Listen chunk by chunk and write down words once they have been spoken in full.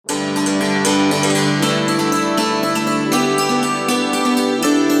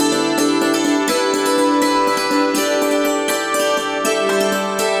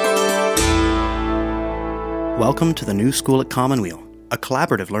Welcome to the New School at Commonweal, a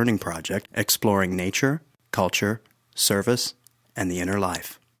collaborative learning project exploring nature, culture, service, and the inner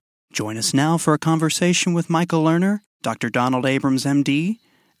life. Join us now for a conversation with Michael Lerner, Dr. Donald Abrams, MD,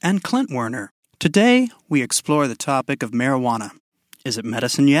 and Clint Werner. Today, we explore the topic of marijuana. Is it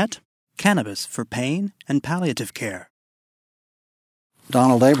medicine yet? Cannabis for pain and palliative care.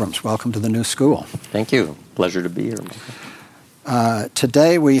 Donald Abrams, welcome to the New School. Thank you. Pleasure to be here, Michael.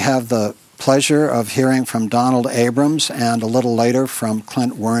 Today we have the pleasure of hearing from Donald Abrams and a little later from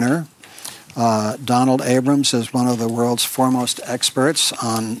Clint Werner. Donald Abrams is one of the world's foremost experts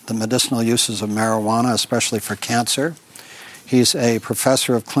on the medicinal uses of marijuana, especially for cancer. He's a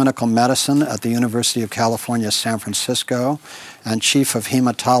professor of clinical medicine at the University of California, San Francisco, and chief of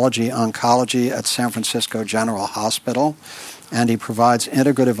hematology oncology at San Francisco General Hospital. And he provides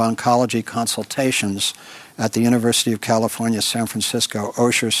integrative oncology consultations at the University of California, San Francisco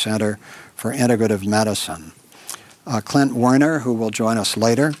Osher Center for Integrative Medicine. Clint Werner, who will join us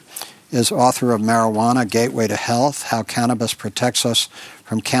later, is author of Marijuana, Gateway to Health, How Cannabis Protects Us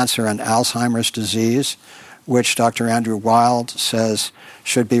from Cancer and Alzheimer's Disease, which Dr. Andrew Wild says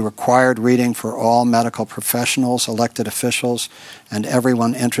should be required reading for all medical professionals, elected officials, and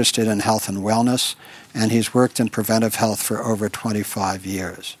everyone interested in health and wellness. And he's worked in preventive health for over 25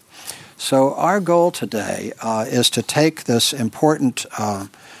 years. So our goal today is to take this important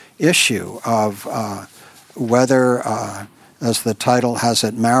issue of whether, as the title has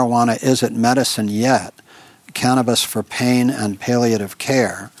it, marijuana, is it medicine yet? Cannabis for pain and palliative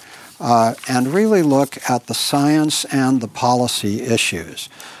care, and really look at the science and the policy issues.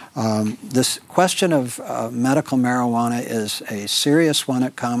 This question of medical marijuana is a serious one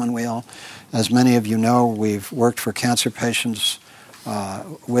at Commonweal. As many of you know, we've worked for cancer patients,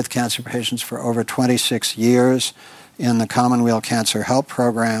 with cancer patients for over 26 years in the Commonweal Cancer Help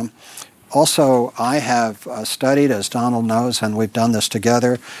Program. Also, I have studied, as Donald knows, and we've done this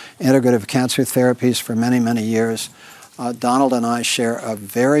together, integrative cancer therapies for many, many years. Donald and I share a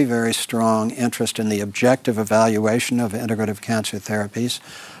very, very strong interest in the objective evaluation of integrative cancer therapies.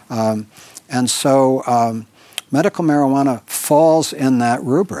 And so medical marijuana falls in that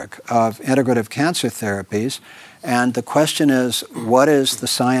rubric of integrative cancer therapies. And the question is, what is the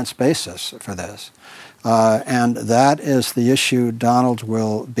science basis for this? And that is the issue Donald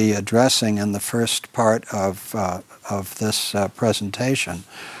will be addressing in the first part of this presentation.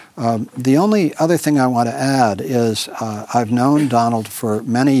 The only other thing I want to add is I've known Donald for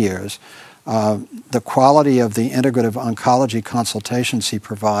many years. The quality of the integrative oncology consultations he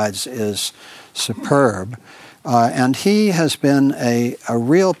provides is superb. And he has been a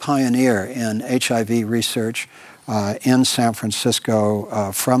real pioneer in HIV research in San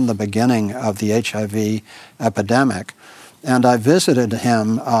Francisco from the beginning of the HIV epidemic. And I visited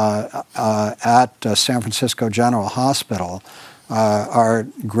him at San Francisco General Hospital, our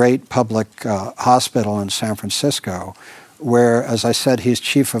great public hospital in San Francisco, where, as I said, he's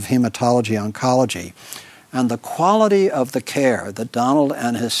chief of hematology oncology. And the quality of the care that Donald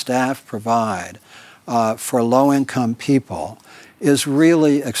and his staff provide for low-income people is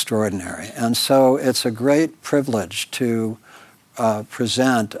really extraordinary. And so it's a great privilege to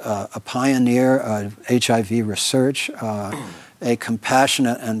present a pioneer of HIV research, a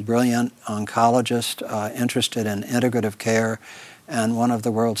compassionate and brilliant oncologist interested in integrative care, and one of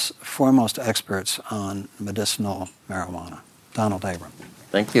the world's foremost experts on medicinal marijuana. Donald Abrams.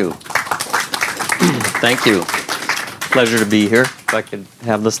 Thank you. Thank you. Pleasure to be here. If I could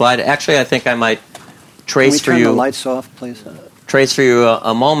have the slide. Actually, I think I might trace for you. Can we turn the lights off, please? Trace for you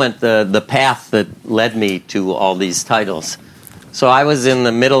a moment the path that led me to all these titles. So I was in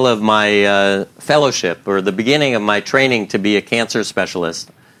the middle of my fellowship, or the beginning of my training to be a cancer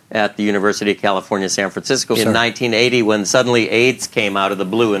specialist at the University of California, San Francisco in 1980, when suddenly AIDS came out of the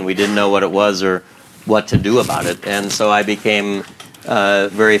blue and we didn't know what it was or what to do about it. And so I became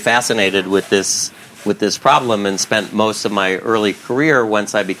very fascinated with this problem and spent most of my early career,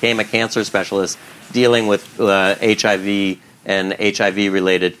 once I became a cancer specialist, dealing with HIV and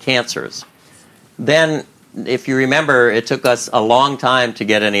HIV-related cancers. Then, if you remember, it took us a long time to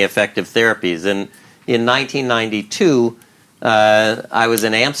get any effective therapies. And in 1992, I was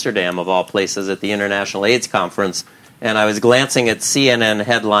in Amsterdam, of all places, at the International AIDS Conference, and I was glancing at CNN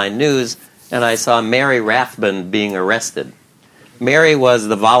headline news, and I saw Mary Rathbun being arrested. Mary was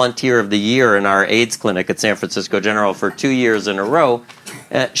the volunteer of the year in our AIDS clinic at San Francisco General for 2 years in a row.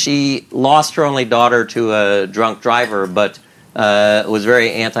 She lost her only daughter to a drunk driver, but was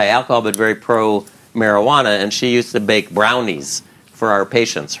very anti-alcohol, but very pro-marijuana, and she used to bake brownies for our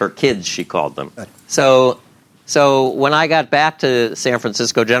patients, her kids, she called them. So when I got back to San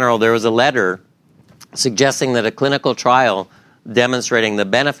Francisco General, there was a letter suggesting that a clinical trial demonstrating the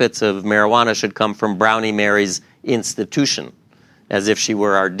benefits of marijuana should come from Brownie Mary's institution, as if she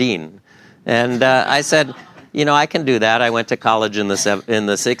were our dean. And I said, I can do that. I went to college in the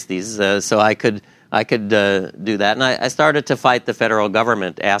 60s, so I could do that. And I started to fight the federal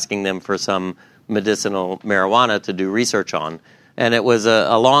government, asking them for some medicinal marijuana to do research on. And it was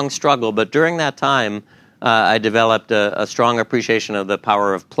a long struggle, but during that time, I developed a strong appreciation of the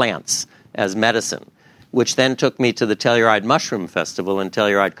power of plants as medicine, which then took me to the Telluride Mushroom Festival in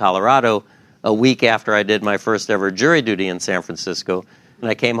Telluride, Colorado, a week after I did my first ever jury duty in San Francisco. And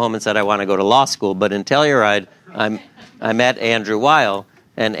I came home and said I want to go to law school. But in Telluride, I met Andrew Weil,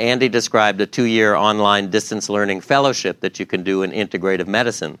 and Andy described a 2-year online distance learning fellowship that you can do in integrative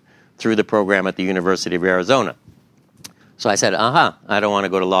medicine through the program at the University of Arizona. So I said, I don't want to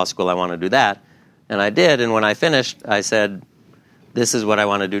go to law school, I want to do that. And I did, and when I finished, I said, this is what I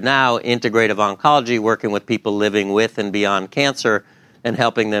want to do now, integrative oncology, working with people living with and beyond cancer and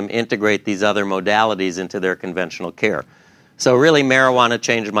helping them integrate these other modalities into their conventional care. So really, marijuana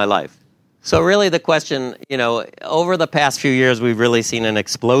changed my life. So really the question, over the past few years, we've really seen an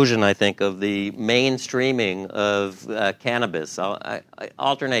explosion, I think, of the mainstreaming of cannabis. I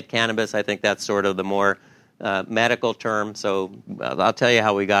alternate cannabis. I think that's sort of the more medical term. So I'll tell you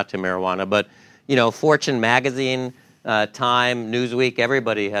how we got to marijuana. But, Fortune magazine, Time, Newsweek,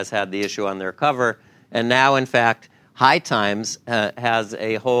 everybody has had the issue on their cover. And now, in fact, High Times has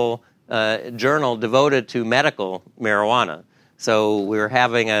a whole journal devoted to medical marijuana. So we're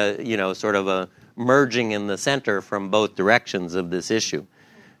having sort of a merging in the center from both directions of this issue.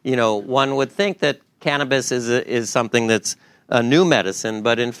 One would think that cannabis is something that's a new medicine,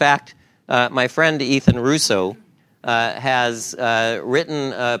 but in fact, my friend Ethan Russo has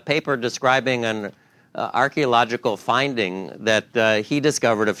written a paper describing an archaeological finding that he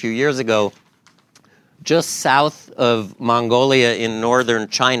discovered a few years ago just south of Mongolia in northern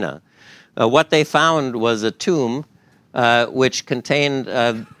China. What they found was a tomb which contained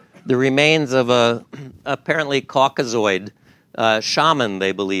the remains of a apparently Caucasoid shaman,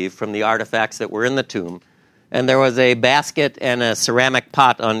 they believe, from the artifacts that were in the tomb. And there was a basket and a ceramic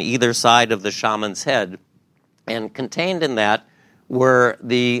pot on either side of the shaman's head. And contained in that were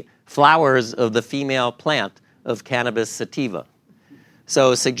the flowers of the female plant of Cannabis sativa.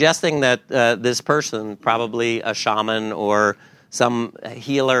 So suggesting that this person, probably a shaman or some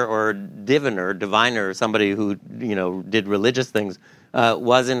healer or diviner, somebody who did religious things,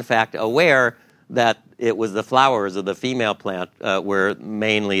 was in fact aware that it was the flowers of the female plant where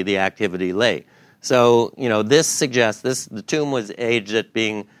mainly the activity lay. So this suggests the tomb was aged at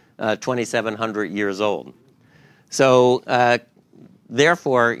being 2,700 years old. So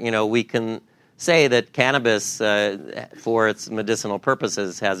therefore, we can say that cannabis, for its medicinal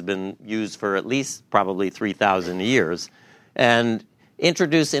purposes, has been used for at least probably 3,000 years. And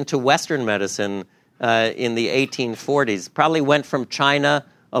introduced into Western medicine in the 1840s, probably went from China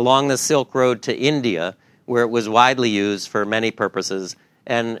along the Silk Road to India, where it was widely used for many purposes.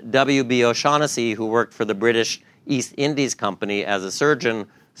 And W.B. O'Shaughnessy, who worked for the British East Indies Company as a surgeon,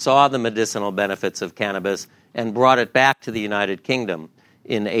 saw the medicinal benefits of cannabis and brought it back to the United Kingdom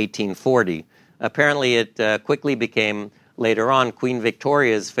in 1840. Apparently, it quickly became, later on, Queen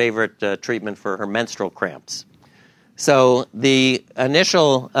Victoria's favorite treatment for her menstrual cramps. So the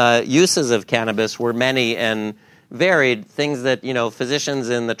initial uses of cannabis were many and varied, things that, physicians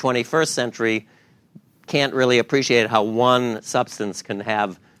in the 21st century can't really appreciate how one substance can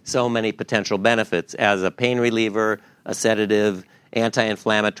have so many potential benefits as a pain reliever, a sedative,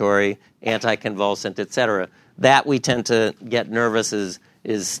 anti-inflammatory, anticonvulsant, etc. That we tend to get nervous is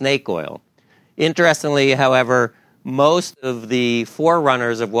snake oil. Interestingly, however, most of the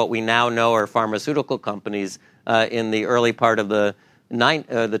forerunners of what we now know are pharmaceutical companies in the early part of the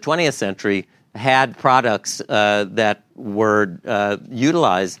 20th century had products that were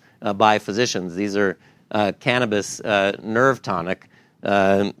utilized by physicians. These are cannabis nerve tonic.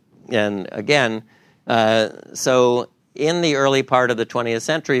 And again, so in the early part of the 20th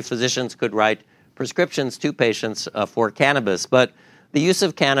century, physicians could write prescriptions to patients for cannabis. But the use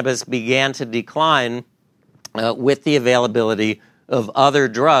of cannabis began to decline with the availability of other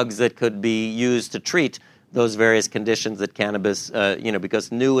drugs that could be used to treat those various conditions that cannabis,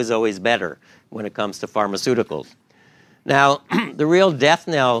 because new is always better when it comes to pharmaceuticals. Now, the real death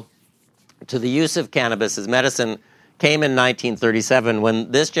knell to the use of cannabis as medicine came in 1937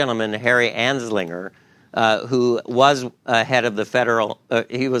 when this gentleman, Harry Anslinger, who was head of the federal,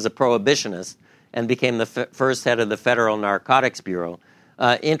 he was a prohibitionist and became the first head of the Federal Narcotics Bureau,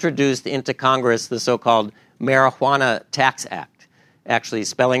 introduced into Congress the so-called Marijuana Tax Act. actually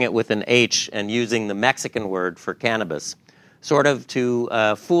spelling it with an H and using the Mexican word for cannabis, sort of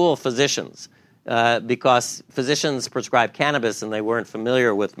to fool physicians, because physicians prescribed cannabis and they weren't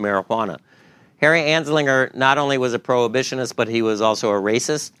familiar with marijuana. Harry Anslinger not only was a prohibitionist, but he was also a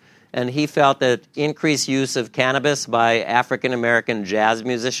racist, and he felt that increased use of cannabis by African-American jazz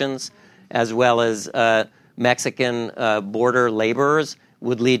musicians, as well as Mexican border laborers,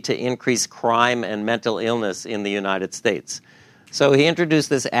 would lead to increased crime and mental illness in the United States. So he introduced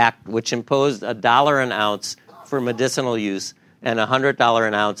this act which imposed $1 an ounce for medicinal use and $100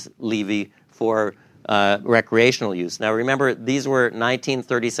 an ounce levy for recreational use. Now remember, these were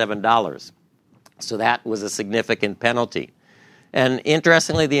 $1937. So that was a significant penalty. And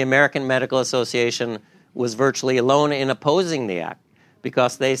interestingly, the American Medical Association was virtually alone in opposing the act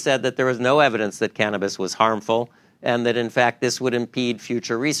because they said that there was no evidence that cannabis was harmful and that, in fact, this would impede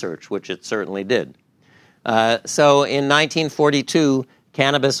future research, which it certainly did. So in 1942,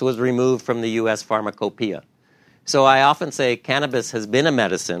 cannabis was removed from the U.S. pharmacopoeia. So I often say cannabis has been a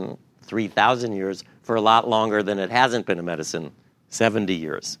medicine, 3,000 years, for a lot longer than it hasn't been a medicine, 70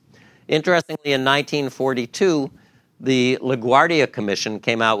 years. Interestingly, in 1942, the LaGuardia Commission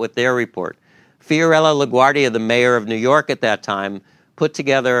came out with their report. Fiorello LaGuardia, the mayor of New York at that time, put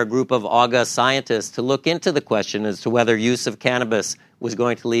together a group of august scientists to look into the question as to whether use of cannabis was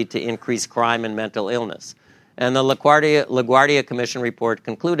going to lead to increased crime and mental illness. And the LaGuardia Commission report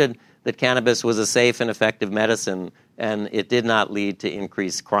concluded that cannabis was a safe and effective medicine, and it did not lead to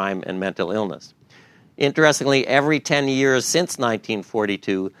increased crime and mental illness. Interestingly, every 10 years since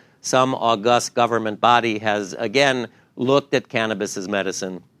 1942, some august government body has, again, looked at cannabis as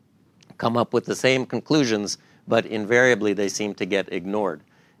medicine, come up with the same conclusions, but invariably they seem to get ignored.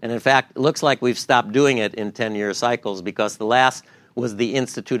 And in fact, it looks like we've stopped doing it in 10-year cycles because the last was the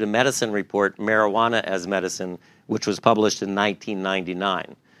Institute of Medicine report, Marijuana as Medicine, which was published in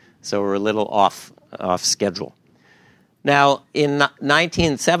 1999. So we're a little off schedule. Now, in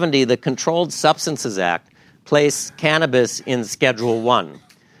 1970, the Controlled Substances Act placed cannabis in Schedule 1.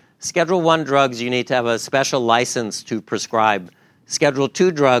 Schedule 1 drugs, you need to have a special license to prescribe. Schedule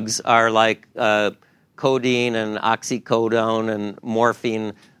 2 drugs are like codeine and oxycodone and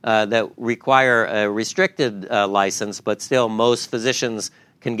morphine that require a restricted license, but still most physicians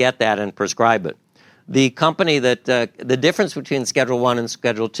can get that and prescribe it. The company that the difference between Schedule 1 and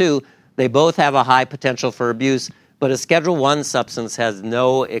Schedule 2, they both have a high potential for abuse, but a Schedule 1 substance has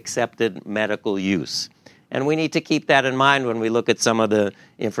no accepted medical use. And we need to keep that in mind when we look at some of the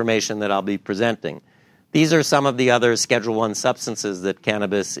information that I'll be presenting. These are some of the other Schedule 1 substances that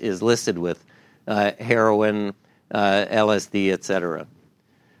cannabis is listed with, heroin, LSD, etc.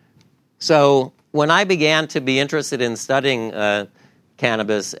 So when I began to be interested in studying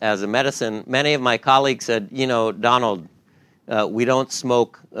cannabis as a medicine, many of my colleagues said, Donald, we don't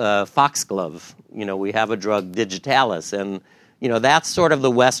smoke foxglove. We have a drug, digitalis, and that's sort of the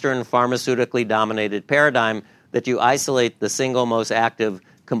Western pharmaceutically dominated paradigm that you isolate the single most active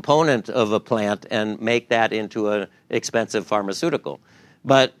component of a plant and make that into an expensive pharmaceutical.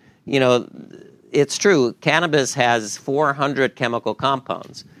 But, it's true. Cannabis has 400 chemical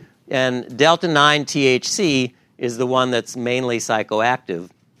compounds. And delta-9 THC is the one that's mainly psychoactive.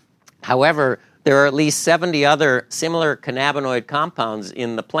 However, there are at least 70 other similar cannabinoid compounds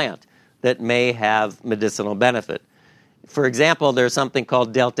in the plant that may have medicinal benefit. For example, there's something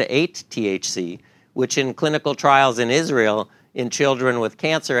called delta-8 THC, which in clinical trials in Israel in children with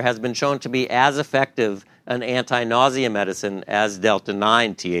cancer has been shown to be as effective an anti-nausea medicine as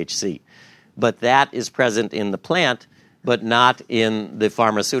delta-9 THC. But that is present in the plant, but not in the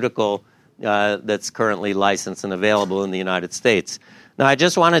pharmaceutical that's currently licensed and available in the United States. Now, I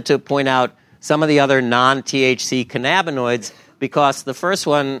just wanted to point out some of the other non-THC cannabinoids because the first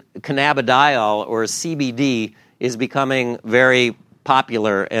one, cannabidiol, or CBD, is becoming very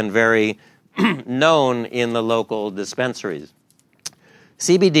popular and very known in the local dispensaries.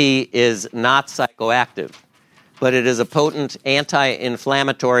 CBD is not psychoactive, but it is a potent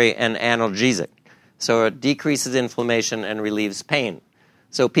anti-inflammatory and analgesic. So it decreases inflammation and relieves pain.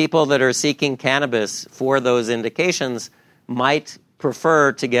 So people that are seeking cannabis for those indications might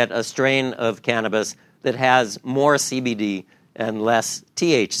prefer to get a strain of cannabis that has more CBD and less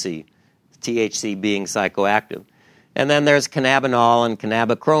THC, THC being psychoactive. And then there's cannabinol and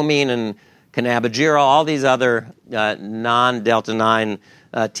cannabichromene and cannabigerol, all these other non-delta-9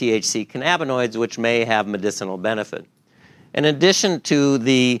 THC cannabinoids which may have medicinal benefit. In addition to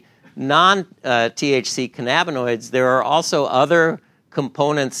the non-THC cannabinoids, there are also other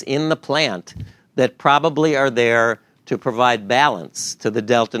components in the plant that probably are there to provide balance to the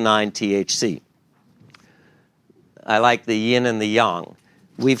delta-9 THC. I like the yin and the yang.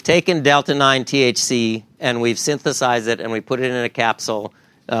 We've taken delta-9 THC and we've synthesized it and we put it in a capsule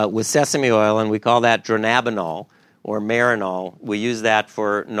with sesame oil, and we call that dronabinol or Marinol. We use that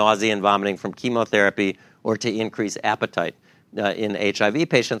for nausea and vomiting from chemotherapy or to increase appetite in HIV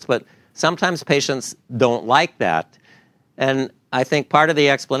patients. But sometimes patients don't like that. And I think part of the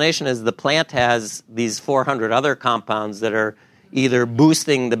explanation is the plant has these 400 other compounds that are either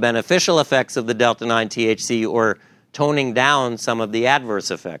boosting the beneficial effects of the delta-9 THC or toning down some of the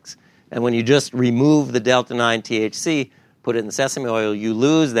adverse effects. And when you just remove the delta-9 THC, put it in sesame oil, you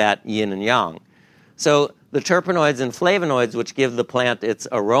lose that yin and yang. So the terpenoids and flavonoids, which give the plant its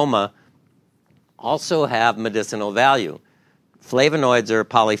aroma, also have medicinal value. Flavonoids are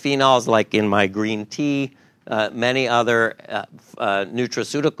polyphenols, like in my green tea. Many other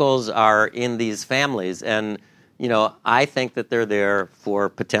nutraceuticals are in these families. And, I think that they're there for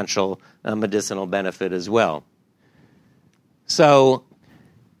potential medicinal benefit as well. So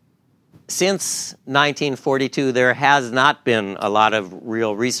since 1942, there has not been a lot of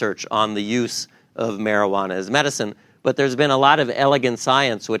real research on the use of marijuana as medicine, but there's been a lot of elegant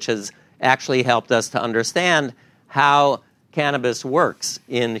science which has actually helped us to understand how cannabis works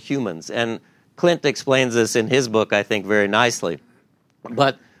in humans. And Clint explains this in his book, I think, very nicely.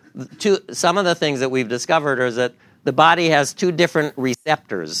 But some of the things that we've discovered is that the body has two different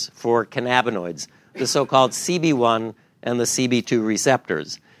receptors for cannabinoids, the so-called CB1 and the CB2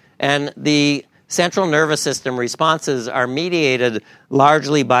 receptors. And the central nervous system responses are mediated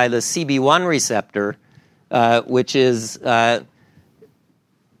largely by the CB1 receptor, which is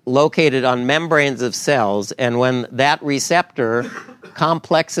located on membranes of cells. And when that receptor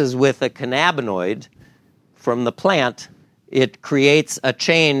complexes with a cannabinoid from the plant, it creates a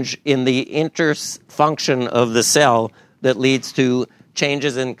change in the interfunction of the cell that leads to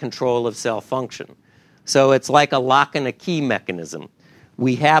changes in control of cell function. So it's like a lock and a key mechanism.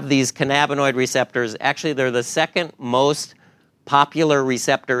 We have these cannabinoid receptors. Actually, they're the second most popular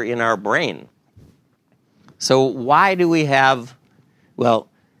receptor in our brain. So why do we have, well,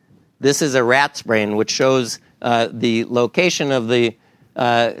 this is a rat's brain, which shows the location of the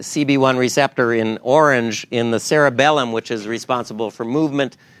CB1 receptor in orange in the cerebellum, which is responsible for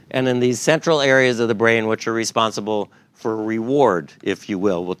movement, and in these central areas of the brain, which are responsible for reward, if you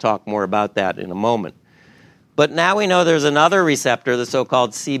will. We'll talk more about that in a moment. But now we know there's another receptor, the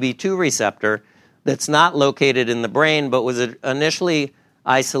so-called CB2 receptor, that's not located in the brain, but was initially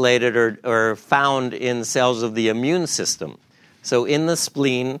isolated or found in cells of the immune system. So in the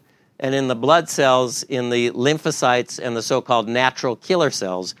spleen and in the blood cells, in the lymphocytes and the so-called natural killer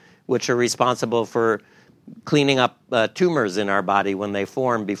cells, which are responsible for cleaning up tumors in our body when they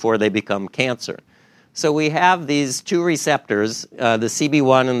form before they become cancer. So we have these two receptors, the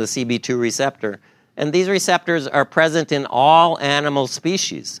CB1 and the CB2 receptor, and these receptors are present in all animal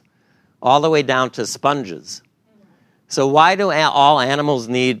species, all the way down to sponges. So why do all animals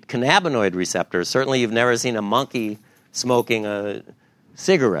need cannabinoid receptors? Certainly you've never seen a monkey smoking a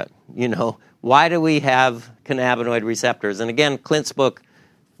cigarette. Why do we have cannabinoid receptors? And again, Clint's book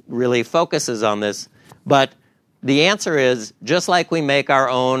really focuses on this. But the answer is, just like we make our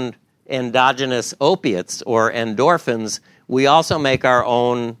own endogenous opiates or endorphins, we also make our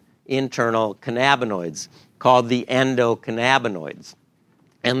own internal cannabinoids called the endocannabinoids.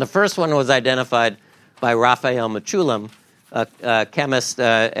 And the first one was identified by Raphael Mechoulam, a chemist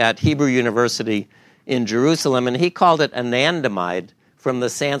at Hebrew University in Jerusalem, and he called it anandamide from the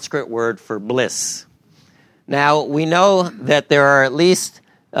Sanskrit word for bliss. Now, we know that there are at least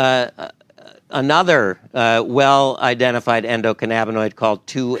another well-identified endocannabinoid called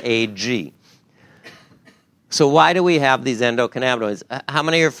 2-AG. So why do we have these endocannabinoids? How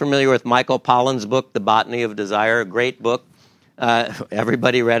many are familiar with Michael Pollan's book, The Botany of Desire? A great book.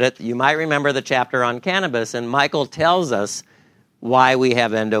 Everybody read it. You might remember the chapter on cannabis, and Michael tells us why we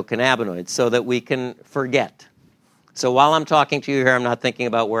have endocannabinoids, so that we can forget. So while I'm talking to you here, I'm not thinking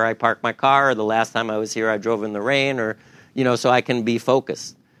about where I parked my car, or the last time I was here I drove in the rain, or, so I can be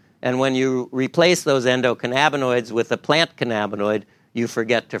focused. And when you replace those endocannabinoids with a plant cannabinoid, you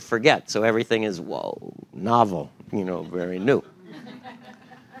forget to forget. So everything is, novel, very new.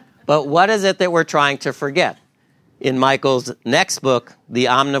 But what is it that we're trying to forget? In Michael's next book, The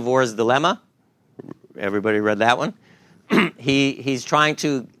Omnivore's Dilemma, everybody read that one? He's trying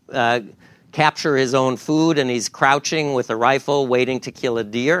to capture his own food, and he's crouching with a rifle waiting to kill a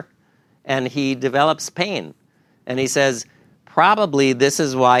deer, and he develops pain. And he says, probably this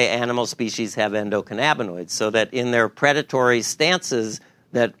is why animal species have endocannabinoids, so that in their predatory stances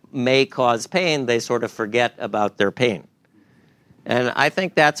that may cause pain, they sort of forget about their pain. And I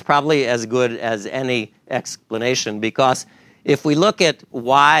think that's probably as good as any explanation, because if we look at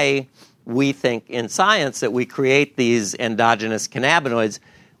why we think in science that we create these endogenous cannabinoids,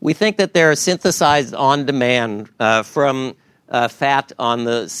 we think that they're synthesized on demand from fat on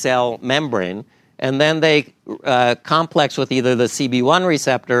the cell membrane, and then they complex with either the CB1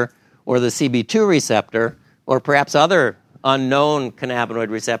 receptor or the CB2 receptor, or perhaps other unknown cannabinoid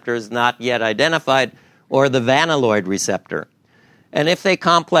receptors not yet identified, or the vanilloid receptor. And if they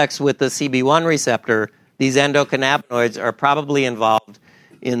complex with the CB1 receptor, these endocannabinoids are probably involved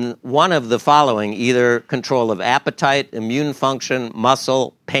in one of the following: either control of appetite, immune function,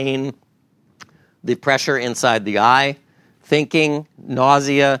 muscle, pain, the pressure inside the eye, thinking,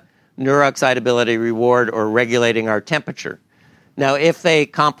 nausea, neuroexcitability, reward, or regulating our temperature. Now, if they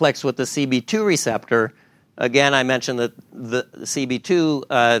complex with the CB2 receptor, again, I mentioned that the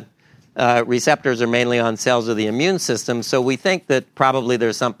CB2 receptors are mainly on cells of the immune system, so we think that probably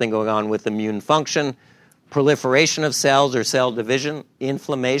there's something going on with immune function, proliferation of cells or cell division,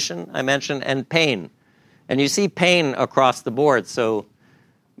 inflammation, I mentioned, and pain. And you see pain across the board, so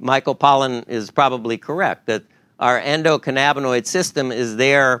Michael Pollan is probably correct that our endocannabinoid system is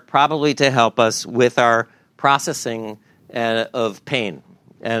there probably to help us with our processing of pain.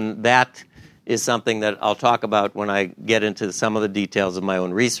 And that is something that I'll talk about when I get into some of the details of my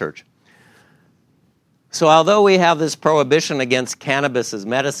own research. So although we have this prohibition against cannabis as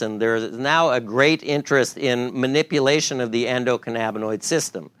medicine, there is now a great interest in manipulation of the endocannabinoid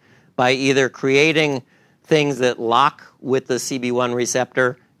system by either creating things that lock with the CB1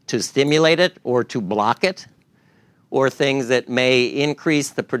 receptor to stimulate it or to block it, or things that may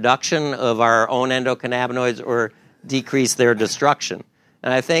increase the production of our own endocannabinoids or decrease their destruction.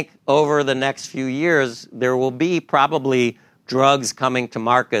 And I think over the next few years, there will be probably drugs coming to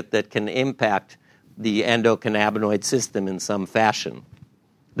market that can impact the endocannabinoid system in some fashion.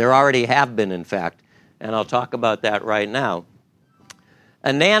 There already have been, in fact, and I'll talk about that right now.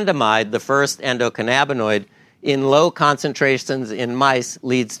 Anandamide, the first endocannabinoid, in low concentrations in mice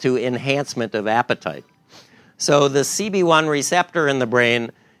leads to enhancement of appetite. So the CB1 receptor in the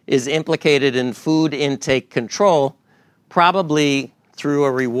brain is implicated in food intake control, probably through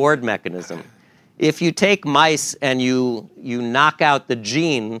a reward mechanism. If you take mice and you knock out the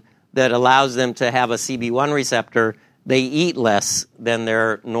gene that allows them to have a CB1 receptor, they eat less than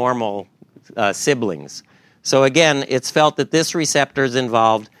their normal siblings. So again, it's felt that this receptor is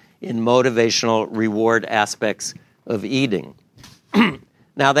involved in motivational reward aspects of eating.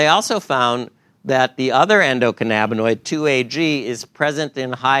 Now, they also found that the other endocannabinoid, 2-AG, is present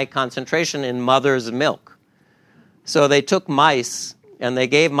in high concentration in mother's milk. So they took mice and they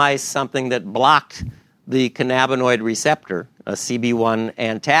gave mice something that blocked the cannabinoid receptor, a CB1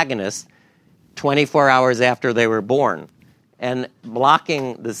 antagonist, 24 hours after they were born. And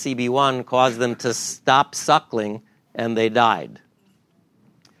blocking the CB1 caused them to stop suckling, and they died.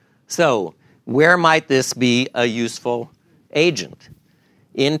 So, where might this be a useful agent?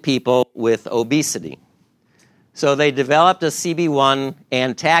 In people with obesity. So they developed a CB1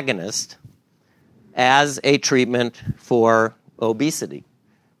 antagonist as a treatment for obesity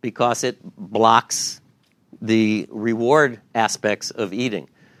because it blocks the reward aspects of eating.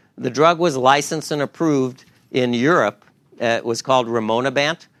 The drug was licensed and approved in Europe. It was called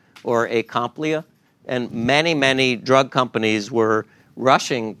Rimonabant or Acomplia, and many, many drug companies were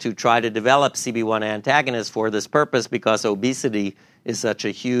rushing to try to develop CB1 antagonists for this purpose because obesity is such a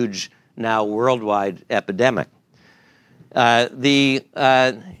huge, now worldwide epidemic. The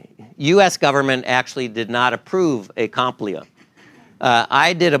U.S. government actually did not approve Acomplia.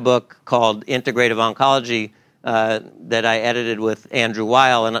 I did a book called Integrative Oncology that I edited with Andrew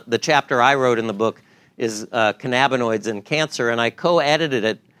Weil, and the chapter I wrote in the book is cannabinoids and cancer, and I co-edited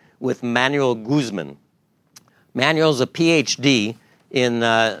it with Manuel Guzman. Manuel's a PhD in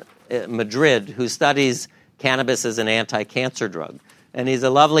Madrid who studies cannabis as an anti-cancer drug. And he's a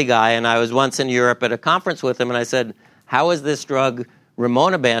lovely guy, and I was once in Europe at a conference with him, and I said, how is this drug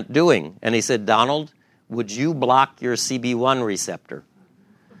Rimonabant doing? And he said, Donald, would you block your CB1 receptor?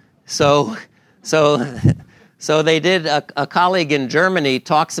 So they did, a colleague in Germany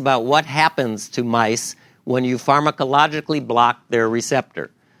talks about what happens to mice when you pharmacologically block their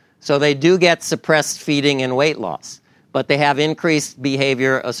receptor. So they do get suppressed feeding and weight loss, but they have increased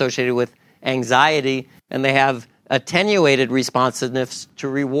behavior associated with anxiety, and they have attenuated responsiveness to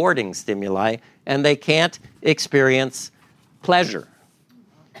rewarding stimuli, and they can't experience pleasure.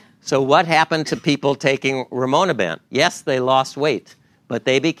 So what happened to people taking Rimonabant? Yes, they lost weight, but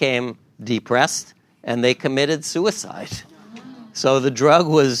they became depressed and they committed suicide. So the drug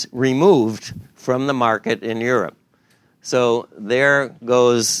was removed from the market in Europe. So there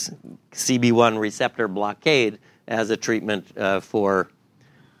goes CB1 receptor blockade as a treatment for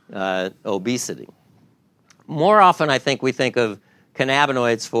obesity. More often, I think we think of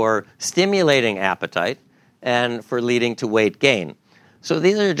cannabinoids for stimulating appetite and for leading to weight gain. So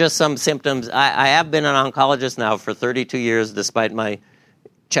these are just some symptoms. I have been an oncologist now for 32 years, despite my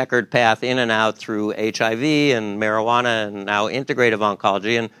checkered path in and out through HIV and marijuana and now integrative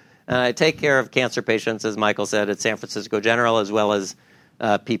oncology. And I take care of cancer patients, as Michael said, at San Francisco General, as well as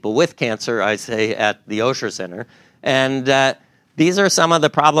people with cancer, I say, at the Osher Center. And these are some of the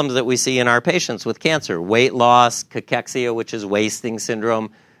problems that we see in our patients with cancer. Weight loss, cachexia, which is wasting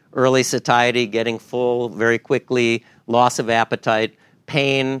syndrome, early satiety, getting full very quickly, loss of appetite,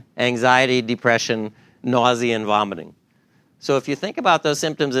 pain, anxiety, depression, nausea, and vomiting. So if you think about those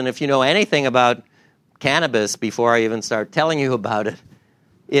symptoms, and if you know anything about cannabis before I even start telling you about it,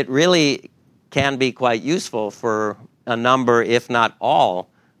 it really can be quite useful for a number, if not all,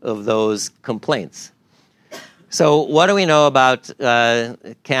 of those complaints. So what do we know about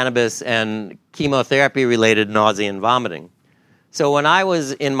cannabis and chemotherapy-related nausea and vomiting? So when I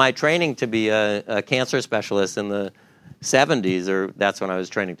was in my training to be a cancer specialist in the 70s, or that's when I was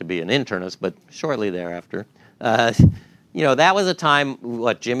training to be an internist, but shortly thereafter, that was a time,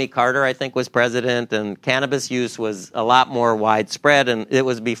 Jimmy Carter, I think, was president, and cannabis use was a lot more widespread, and it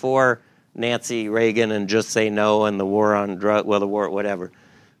was before Nancy Reagan and Just Say No and the war on whatever.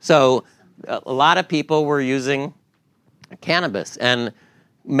 So a lot of people were using cannabis, and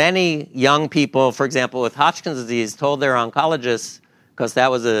many young people, for example, with Hodgkin's disease, told their oncologists, because that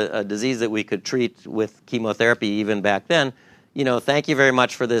was a disease that we could treat with chemotherapy even back then, thank you very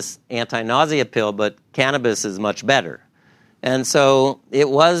much for this anti-nausea pill, but cannabis is much better. And so it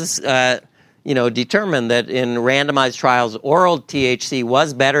was, determined that in randomized trials, oral THC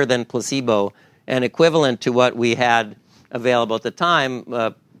was better than placebo and equivalent to what we had available at the time,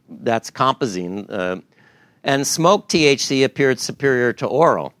 that's Compazine. And smoked THC appeared superior to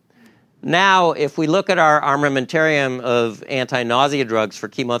oral. Now, if we look at our armamentarium of anti-nausea drugs for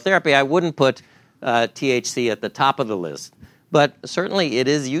chemotherapy, I wouldn't put THC at the top of the list. But certainly it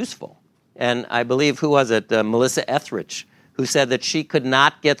is useful. And I believe, who was it? Melissa Etheridge, who said that she could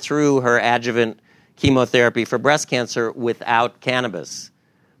not get through her adjuvant chemotherapy for breast cancer without cannabis.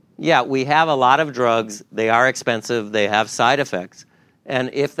 Yeah, we have a lot of drugs. They are expensive. They have side effects.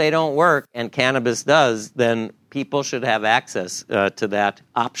 And if they don't work, and cannabis does, then people should have access to that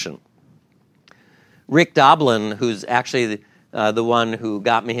option. Rick Doblin, who's actually the one who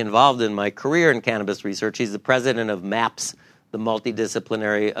got me involved in my career in cannabis research, he's the president of MAPS, the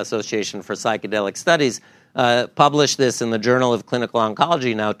Multidisciplinary Association for Psychedelic Studies, published this in the Journal of Clinical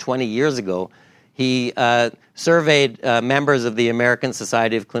Oncology now 20 years ago. He surveyed members of the American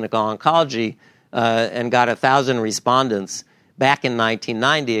Society of Clinical Oncology and got 1,000 respondents back in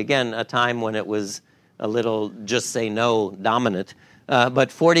 1990, again, a time when it was a little just say no dominant. But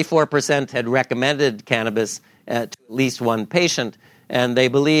 44% had recommended cannabis to at least one patient, and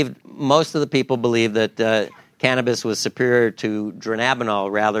most of the people believed that cannabis was superior to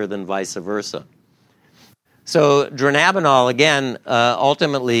dronabinol rather than vice versa. So dronabinol, again,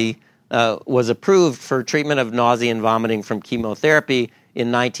 ultimately was approved for treatment of nausea and vomiting from chemotherapy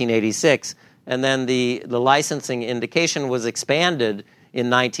in 1986, and then the licensing indication was expanded in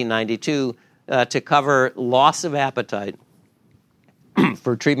 1992 to cover loss of appetite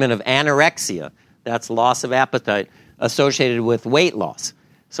for treatment of anorexia, that's loss of appetite, associated with weight loss.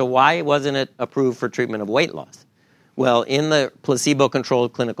 So why wasn't it approved for treatment of weight loss? Well, in the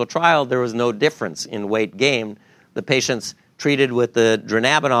placebo-controlled clinical trial, there was no difference in weight gain. The patients treated with the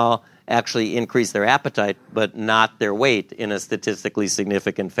dronabinol actually increased their appetite, but not their weight in a statistically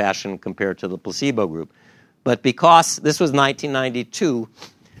significant fashion compared to the placebo group. But because this was 1992,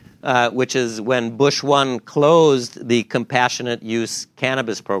 which is when Bush 1 closed the compassionate use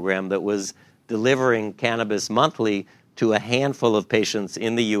cannabis program that was delivering cannabis monthly to a handful of patients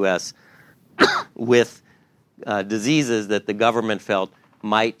in the U.S. with diseases that the government felt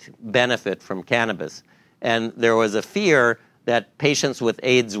might benefit from cannabis. And there was a fear that patients with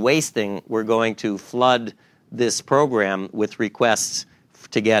AIDS wasting were going to flood this program with requests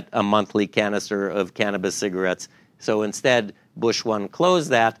to get a monthly canister of cannabis cigarettes. So instead, Bush 1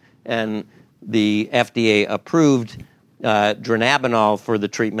 closed that, and the FDA approved dronabinol for the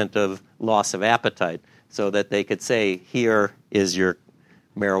treatment of loss of appetite so that they could say, here is your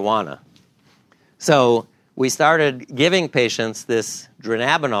marijuana. So we started giving patients this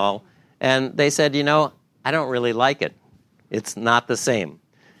dronabinol, and they said, I don't really like it. It's not the same.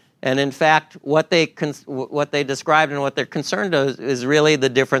 And in fact, what they described and what they're concerned of is really the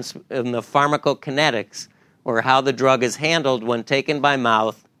difference in the pharmacokinetics or how the drug is handled when taken by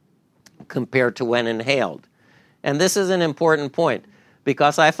mouth compared to when inhaled. And this is an important point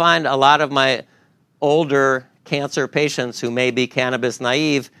because I find a lot of my older cancer patients who may be cannabis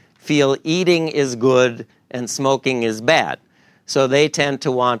naive feel eating is good and smoking is bad. So they tend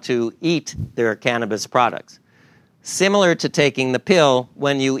to want to eat their cannabis products. Similar to taking the pill,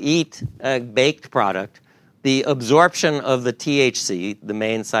 when you eat a baked product, the absorption of the THC, the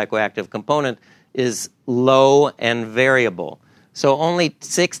main psychoactive component, is low and variable. So only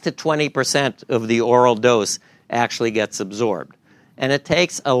 6 to 20% of the oral dose actually gets absorbed. And it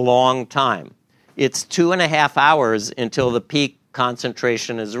takes a long time. It's 2.5 hours until the peak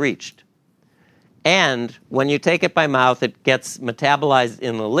concentration is reached. And when you take it by mouth, it gets metabolized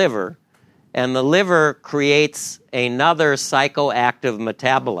in the liver, and the liver creates another psychoactive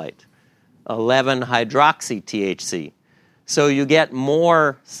metabolite, 11-hydroxy-THC. So you get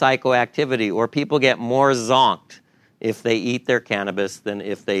more psychoactivity, or people get more zonked if they eat their cannabis than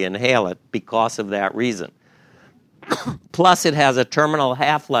if they inhale it because of that reason. Plus, it has a terminal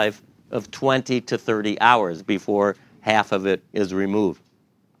half-life of 20 to 30 hours before half of it is removed.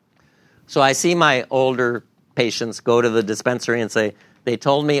 So I see my older patients go to the dispensary and say, they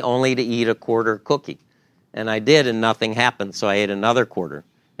told me only to eat a quarter cookie. And I did, and nothing happened, so I ate another quarter.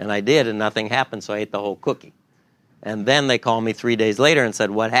 And I did, and nothing happened, so I ate the whole cookie. And then they called me 3 days later and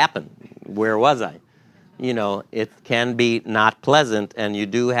said, what happened? Where was I? You know, it can be not pleasant, and you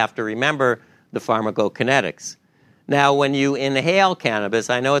do have to remember the pharmacokinetics. Now, when you inhale cannabis,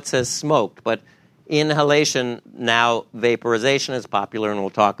 I know it says smoked, but inhalation, now vaporization is popular, and we'll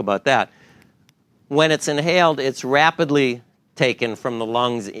talk about that. When it's inhaled, it's rapidly taken from the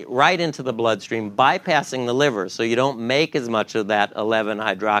lungs right into the bloodstream, bypassing the liver, so you don't make as much of that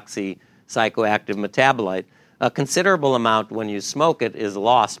 11-hydroxy psychoactive metabolite. A considerable amount when you smoke it is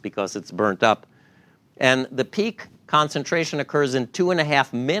lost because it's burnt up. And the peak concentration occurs in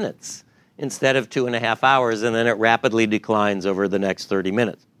 2.5 minutes instead of 2.5 hours, and then it rapidly declines over the next 30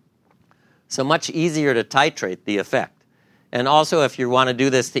 minutes. So much easier to titrate the effect. And also, if you want to do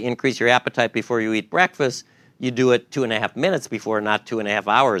this to increase your appetite before you eat breakfast, you do it 2.5 minutes before, not 2.5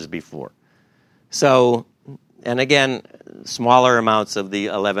 hours before. So, and again, smaller amounts of the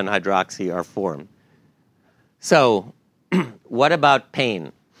 11-hydroxy are formed. So, what about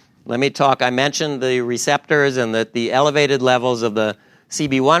pain? Let me talk. I mentioned the receptors and that the elevated levels of the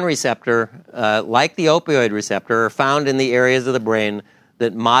CB1 receptor, like the opioid receptor, are found in the areas of the brain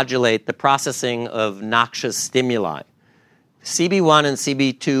that modulate the processing of noxious stimuli. CB1 and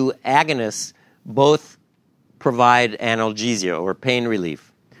CB2 agonists both provide analgesia or pain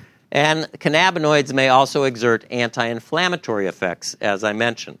relief. And cannabinoids may also exert anti-inflammatory effects, as I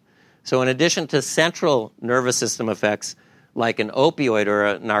mentioned. So in addition to central nervous system effects like an opioid or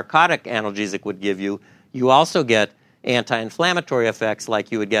a narcotic analgesic would give you, you also get anti-inflammatory effects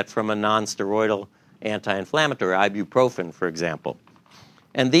like you would get from a non-steroidal anti-inflammatory, ibuprofen, for example.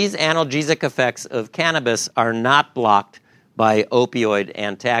 And these analgesic effects of cannabis are not blocked by opioid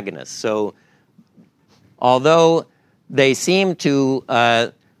antagonists. So although they seem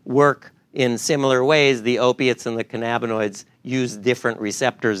to work in similar ways, the opiates and the cannabinoids use different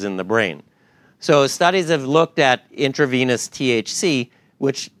receptors in the brain. So studies have looked at intravenous THC,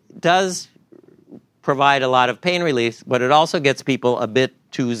 which does provide a lot of pain relief, but it also gets people a bit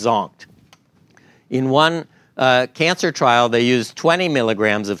too zonked. In one cancer trial, they used 20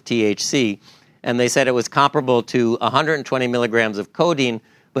 milligrams of THC, and they said it was comparable to 120 milligrams of codeine,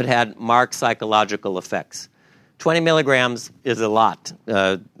 but had marked psychological effects. 20 milligrams is a lot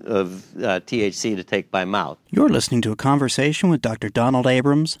of THC to take by mouth. You're listening to a conversation with Dr. Donald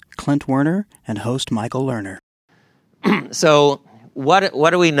Abrams, Clint Werner, and host Michael Lerner. So what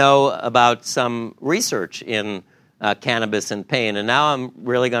do we know about some research in cannabis and pain? And now I'm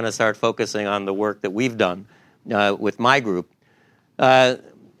really going to start focusing on the work that we've done with my group.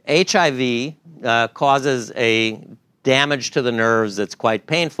 HIV causes a damage to the nerves that's quite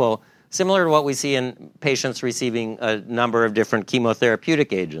painful, similar to what we see in patients receiving a number of different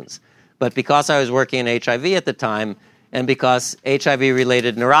chemotherapeutic agents. But because I was working in HIV at the time, and because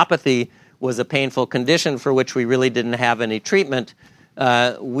HIV-related neuropathy was a painful condition for which we really didn't have any treatment,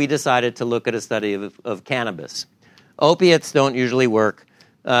 we decided to look at a study of cannabis. Opiates don't usually work.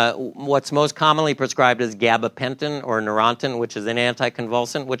 What's most commonly prescribed is gabapentin or Neurontin, which is an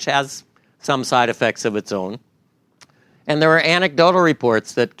anticonvulsant, which has some side effects of its own. And there are anecdotal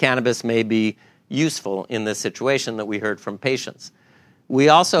reports that cannabis may be useful in this situation that we heard from patients. We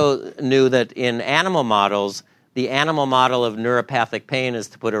also knew that in animal models, the animal model of neuropathic pain is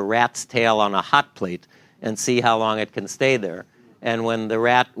to put a rat's tail on a hot plate and see how long it can stay there. And when the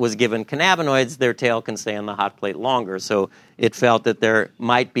rat was given cannabinoids, their tail can stay on the hot plate longer. So it felt that there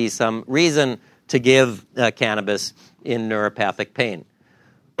might be some reason to give cannabis in neuropathic pain.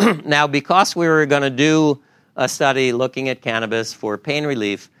 Now, because we were going to do a study looking at cannabis for pain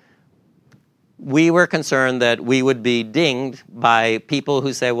relief, we were concerned that we would be dinged by people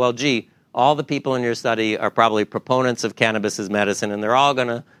who say, well, gee, all the people in your study are probably proponents of cannabis as medicine, and they're all going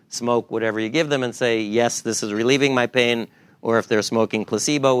to smoke whatever you give them and say, yes, this is relieving my pain, or if they're smoking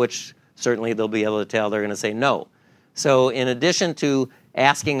placebo, which certainly they'll be able to tell, they're going to say no. So in addition to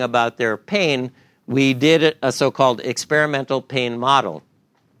asking about their pain, we did a so-called experimental pain model,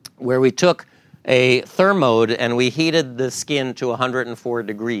 where we took a thermode and we heated the skin to 104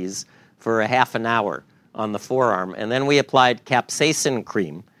 degrees for a half an hour on the forearm, and then we applied capsaicin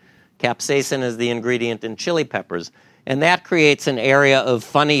cream. Capsaicin is the ingredient in chili peppers, and that creates an area of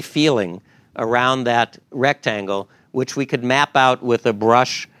funny feeling around that rectangle, which we could map out with a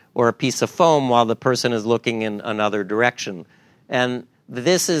brush or a piece of foam while the person is looking in another direction. And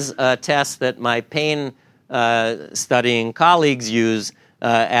this is a test that my pain studying colleagues use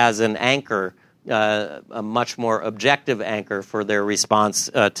as an anchor, a much more objective anchor for their response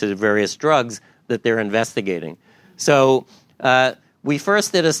to various drugs that they're investigating. So we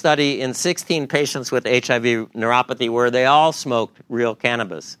first did a study in 16 patients with HIV neuropathy where they all smoked real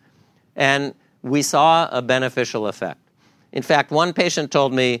cannabis. And we saw a beneficial effect. In fact, one patient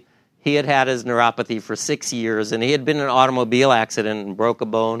told me he had had his neuropathy for 6 years, and he had been in an automobile accident and broke a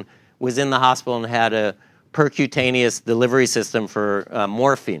bone, was in the hospital and had a percutaneous delivery system for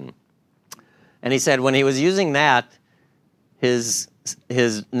morphine. And he said when he was using that, his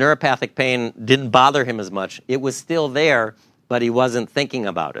neuropathic pain didn't bother him as much. It was still there, but he wasn't thinking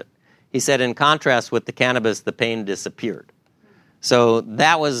about it. He said in contrast with the cannabis, the pain disappeared. So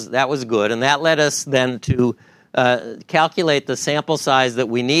that was good, and that led us then to calculate the sample size that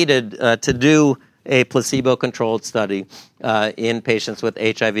we needed to do a placebo-controlled study in patients with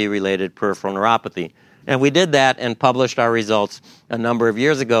HIV-related peripheral neuropathy. And we did that and published our results a number of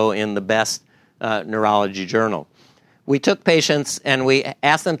years ago in the Best Neurology Journal. We took patients and we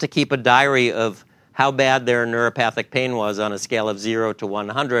asked them to keep a diary of how bad their neuropathic pain was on a scale of 0 to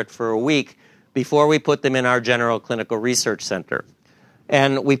 100 for a week before we put them in our General Clinical Research Center.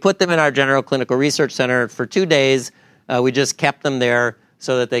 And we put them in our General Clinical Research Center for 2 days. We just kept them there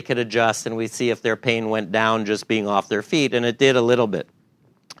so that they could adjust, and we'd see if their pain went down just being off their feet, and it did a little bit.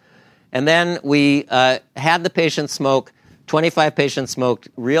 And then we had the patients smoke. 25 patients smoked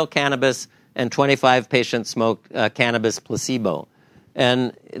real cannabis, and 25 patients smoked cannabis placebo.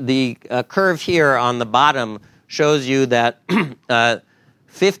 And the curve here on the bottom shows you that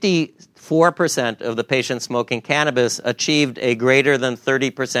 54% of the patients smoking cannabis achieved a greater than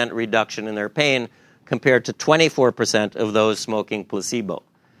 30% reduction in their pain compared to 24% of those smoking placebo.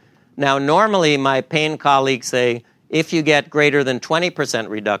 Now, normally my pain colleagues say, if you get greater than 20%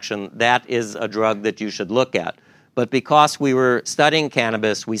 reduction, that is a drug that you should look at. But because we were studying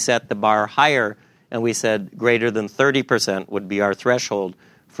cannabis, we set the bar higher, and we said greater than 30% would be our threshold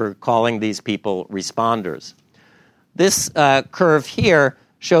for calling these people responders. This curve here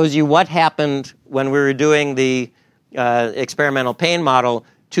shows you what happened when we were doing the experimental pain model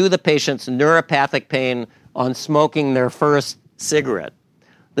to the patient's neuropathic pain on smoking their first cigarette.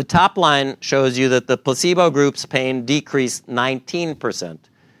 The top line shows you that the placebo group's pain decreased 19%.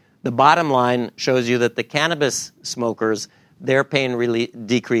 The bottom line shows you that the cannabis smokers, their pain really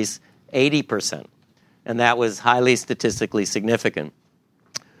decreased 80%. And that was highly statistically significant.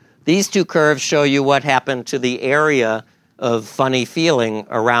 These two curves show you what happened to the area of funny feeling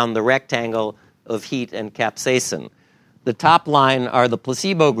around the rectangle of heat and capsaicin. The top line are the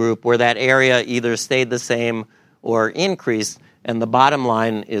placebo group, where that area either stayed the same or increased, and the bottom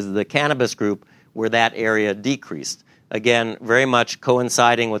line is the cannabis group, where that area decreased. Again, very much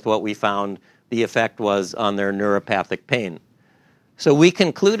coinciding with what we found the effect was on their neuropathic pain. So we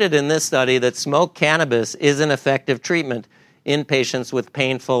concluded in this study that smoked cannabis is an effective treatment in patients with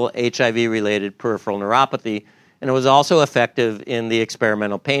painful HIV-related peripheral neuropathy, and it was also effective in the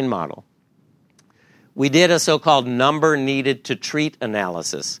experimental pain model. We did a so-called number needed to treat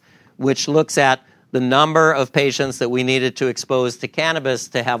analysis, which looks at the number of patients that we needed to expose to cannabis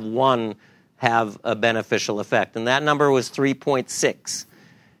to have one have a beneficial effect. And that number was 3.6.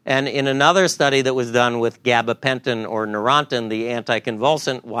 And in another study that was done with gabapentin or Neurontin, the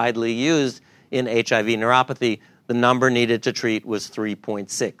anticonvulsant widely used in HIV neuropathy, the number needed to treat was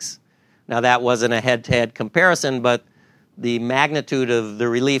 3.6. Now, that wasn't a head-to-head comparison, but the magnitude of the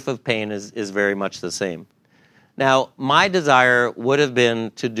relief of pain is very much the same. Now, my desire would have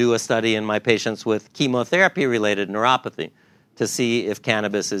been to do a study in my patients with chemotherapy-related neuropathy to see if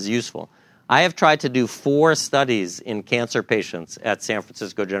cannabis is useful. I have tried to do 4 studies in cancer patients at San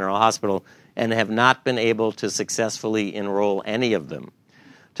Francisco General Hospital and have not been able to successfully enroll any of them,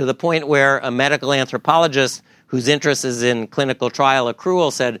 to the point where a medical anthropologist whose interest is in clinical trial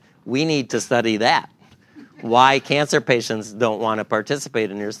accrual said, we need to study that. Why cancer patients don't want to participate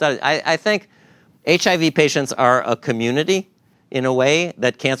in your study. I think HIV patients are a community in a way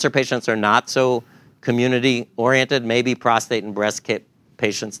that cancer patients are not so community-oriented. Maybe prostate and breast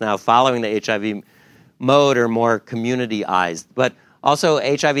patients now following the HIV mode are more community-ized. But also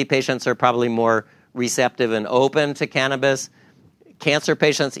HIV patients are probably more receptive and open to cannabis. Cancer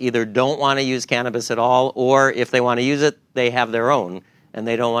patients either don't want to use cannabis at all, or if they want to use it, they have their own, and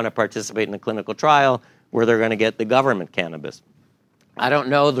they don't want to participate in a clinical trial where they're going to get the government cannabis. I don't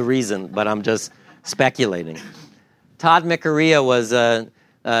know the reason, but I'm just speculating. Todd Mikaria was a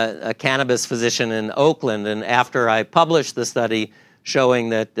cannabis physician in Oakland, and after I published the study showing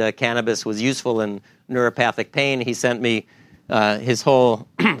that cannabis was useful in neuropathic pain, he sent me his whole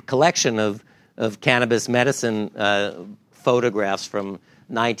collection of cannabis medicine photographs from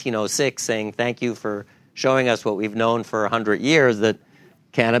 1906 saying, thank you for showing us what we've known for 100 years, that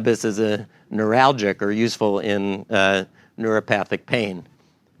cannabis is a neuralgic or useful in neuropathic pain.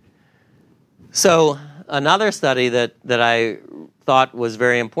 So another study that I thought was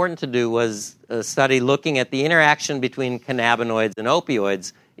very important to do was a study looking at the interaction between cannabinoids and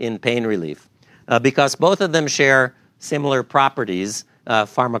opioids in pain relief, because both of them share similar properties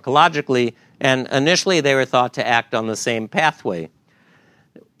pharmacologically, and initially they were thought to act on the same pathway.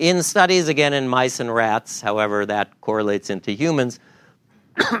 In studies, again, in mice and rats, however, that correlates into humans,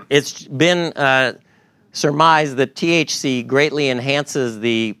 it's been surmised that THC greatly enhances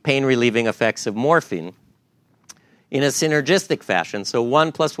the pain-relieving effects of morphine in a synergistic fashion. So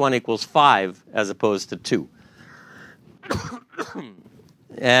 1 + 1 = 5 as opposed to 2.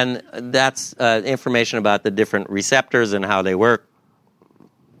 And that's information about the different receptors and how they work.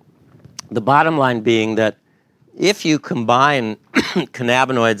 The bottom line being that if you combine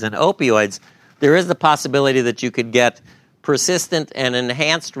cannabinoids and opioids, there is the possibility that you could get persistent and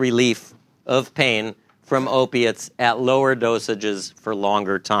enhanced relief of pain from opiates at lower dosages for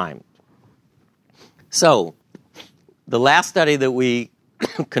longer time. So, the last study that we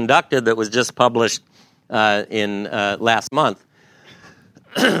conducted that was just published in last month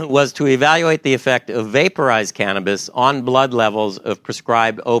was to evaluate the effect of vaporized cannabis on blood levels of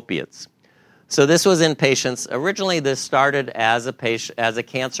prescribed opiates. So this was in patients. Originally, this started as a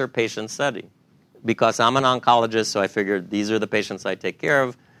cancer patient study, because I'm an oncologist, so I figured these are the patients I take care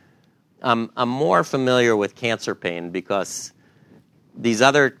of. I'm more familiar with cancer pain because these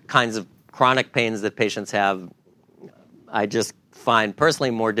other kinds of chronic pains that patients have, I just find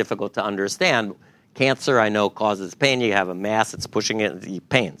personally more difficult to understand. Cancer, I know, causes pain. You have a mass, it's pushing it,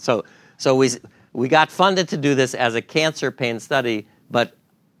 pain. So we got funded to do this as a cancer pain study, but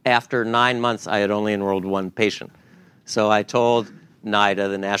after 9 months, I had only enrolled 1 patient. So I told NIDA,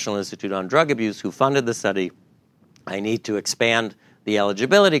 the National Institute on Drug Abuse, who funded the study, I need to expand the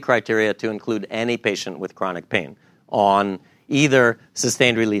eligibility criteria to include any patient with chronic pain on either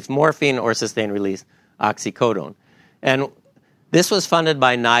sustained relief morphine or sustained release oxycodone. And this was funded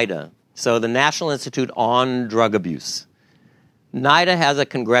by NIDA, so the National Institute on Drug Abuse. NIDA has a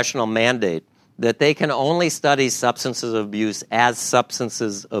congressional mandate that they can only study substances of abuse as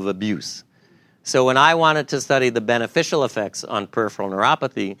substances of abuse. So when I wanted to study the beneficial effects on peripheral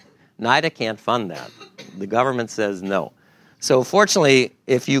neuropathy, NIDA can't fund that. The government says no. So fortunately,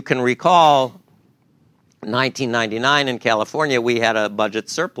 if you can recall, 1999 in California, we had a budget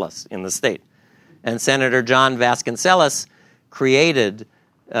surplus in the state. And Senator John Vasconcellos created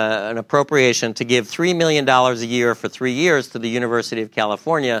an appropriation to give $3 million a year for 3 years to the University of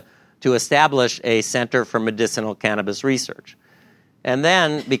California to establish a Center for Medicinal Cannabis Research. And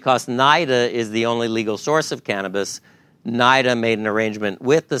then, because NIDA is the only legal source of cannabis, NIDA made an arrangement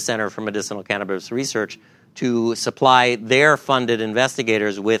with the Center for Medicinal Cannabis Research to supply their funded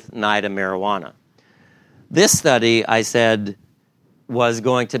investigators with NIDA marijuana. This study, I said, was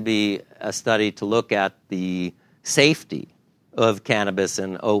going to be a study to look at the safety of cannabis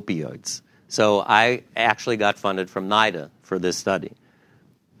and opioids. So I actually got funded from NIDA for this study.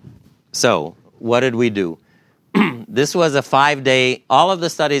 So what did we do? This was a 5-day, all of the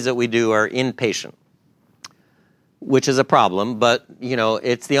studies that we do are inpatient, which is a problem, but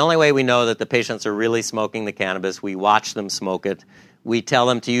it's the only way we know that the patients are really smoking the cannabis. We watch them smoke it. We tell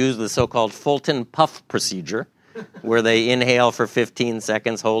them to use the so-called Fulton puff procedure, where they inhale for 15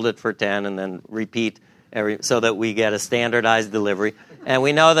 seconds, hold it for 10, and then repeat so that we get a standardized delivery. And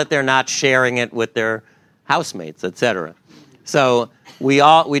we know that they're not sharing it with their housemates, etc. So we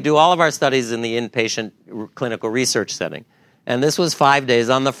do all of our studies in the inpatient clinical research setting. And this was 5 days.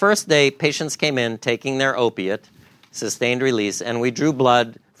 On the first day, patients came in taking their opiate, sustained release, and we drew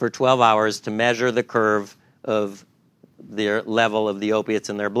blood for 12 hours to measure the curve of their level of the opiates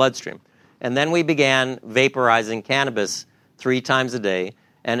in their bloodstream. And then we began vaporizing cannabis 3 times a day.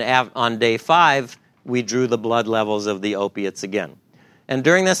 And on day 5, we drew the blood levels of the opiates again. And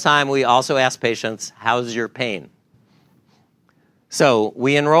during this time, we also asked patients, how's your pain? So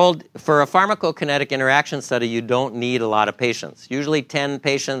we enrolled, for a pharmacokinetic interaction study, you don't need a lot of patients. Usually 10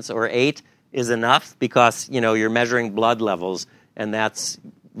 patients or 8 is enough because, you're measuring blood levels, and that's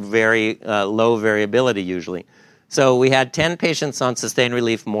very low variability usually. So we had 10 patients on sustained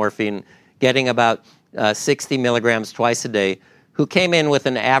relief morphine getting about 60 milligrams twice a day, who came in with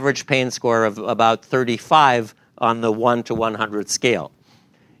an average pain score of about 35 on the 1 to 100 scale.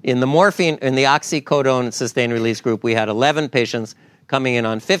 In the oxycodone sustained release group, we had 11 patients coming in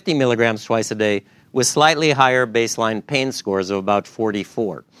on 50 milligrams twice a day with slightly higher baseline pain scores of about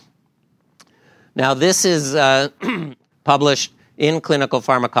 44. Now, this is published in Clinical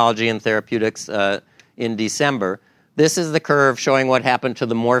Pharmacology and Therapeutics in December. This is the curve showing what happened to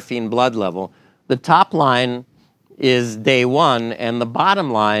the morphine blood level. The top line is day 1, and the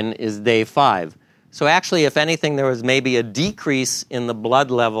bottom line is day 5. So actually, if anything, there was maybe a decrease in the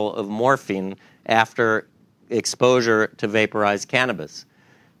blood level of morphine after exposure to vaporized cannabis.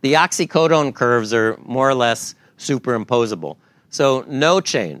 The oxycodone curves are more or less superimposable. So no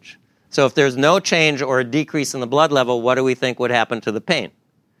change. So if there's no change or a decrease in the blood level, what do we think would happen to the pain?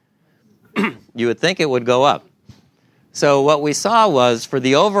 You would think it would go up. So what we saw was, for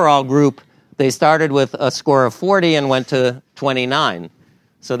the overall group, they started with a score of 40 and went to 29.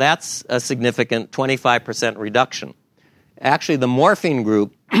 So that's a significant 25% reduction. Actually, the morphine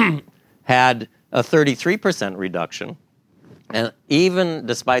group had a 33% reduction, and even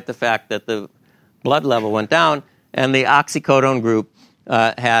despite the fact that the blood level went down, and the oxycodone group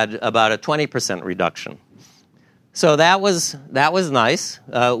had about a 20% reduction. So that was nice.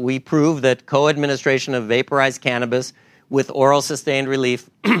 We proved that co-administration of vaporized cannabis with oral sustained relief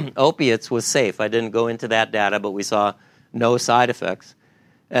opiates was safe. I didn't go into that data, but we saw no side effects.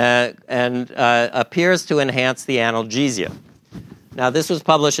 And appears to enhance the analgesia. Now, this was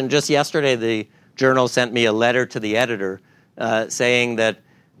published, and just yesterday the journal sent me a letter to the editor saying that,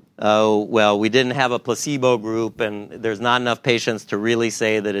 we didn't have a placebo group, and there's not enough patients to really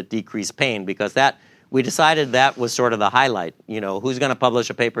say that it decreased pain, because we decided that was sort of the highlight. Who's going to publish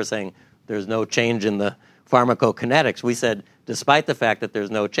a paper saying there's no change in the pharmacokinetics? We said, despite the fact that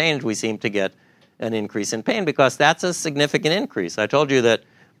there's no change, we seem to get an increase in pain, because that's a significant increase. I told you that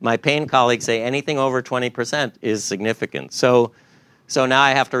my pain colleagues say anything over 20% is significant. So now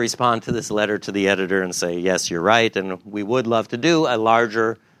I have to respond to this letter to the editor and say, yes, you're right, and we would love to do a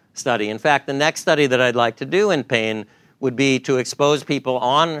larger study. In fact, the next study that I'd like to do in pain would be to expose people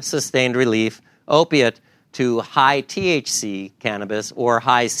on sustained relief opiate to high THC cannabis or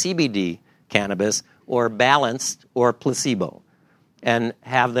high CBD cannabis or balanced or placebo, and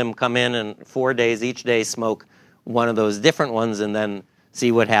have them come in and 4 days, each day smoke one of those different ones, and then see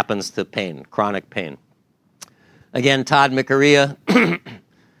what happens to pain, chronic pain. Again, Todd McArea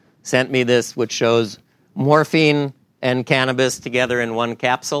sent me this, which shows morphine and cannabis together in one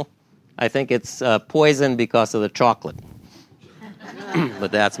capsule. I think it's poison because of the chocolate,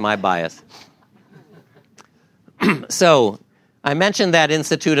 but that's my bias. So I mentioned that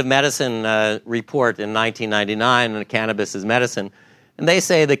Institute of Medicine report in 1999 on cannabis as medicine. And they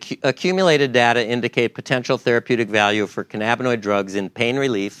say the accumulated data indicate potential therapeutic value for cannabinoid drugs in pain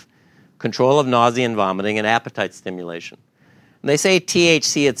relief, control of nausea and vomiting, and appetite stimulation. And they say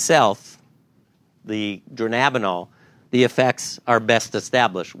THC itself, the dronabinol, the effects are best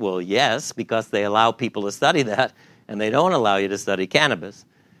established. Well, yes, because they allow people to study that, and they don't allow you to study cannabis.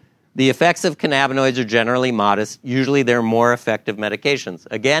 The effects of cannabinoids are generally modest. Usually they're more effective medications.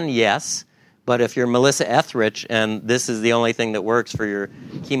 Again, yes. But if you're Melissa Etheridge and this is the only thing that works for your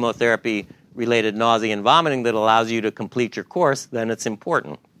chemotherapy-related nausea and vomiting that allows you to complete your course, then it's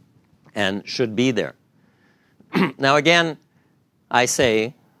important and should be there. Now, again, I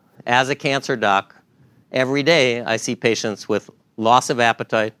say, as a cancer doc, every day I see patients with loss of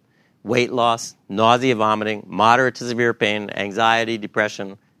appetite, weight loss, nausea, vomiting, moderate to severe pain, anxiety,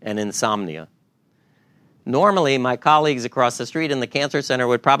 depression, and insomnia. Normally, my colleagues across the street in the cancer center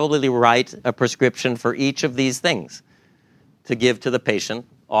would probably write a prescription for each of these things to give to the patient.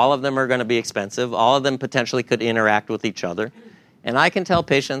 All of them are going to be expensive. All of them potentially could interact with each other. And I can tell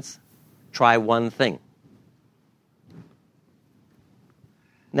patients, try one thing.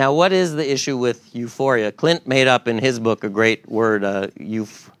 Now, what is the issue with euphoria? Clint made up in his book a great word,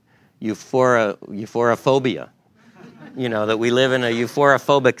 euphorophobia. That we live in a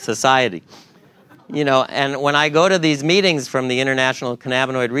euphorophobic society. And when I go to these meetings from the International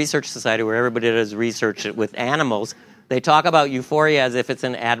Cannabinoid Research Society, where everybody does research with animals, they talk about euphoria as if it's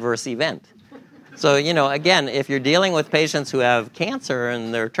an adverse event. So, again, if you're dealing with patients who have cancer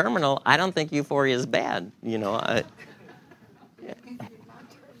and they're terminal, I don't think euphoria is bad.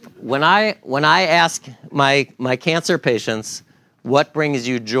 When I ask my cancer patients, what brings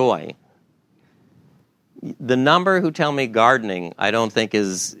you joy? The number who tell me gardening, I don't think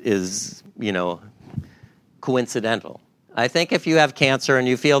is coincidental. I think if you have cancer and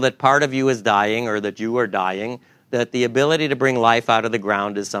you feel that part of you is dying or that you are dying, that the ability to bring life out of the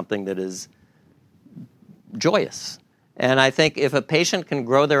ground is something that is joyous. And I think if a patient can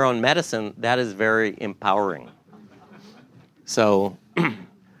grow their own medicine, that is very empowering. So,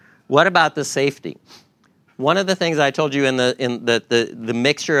 what about the safety? One of the things I told you in the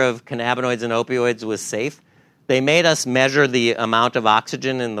mixture of cannabinoids and opioids was safe. They made us measure the amount of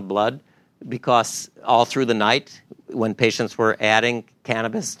oxygen in the blood because all through the night when patients were adding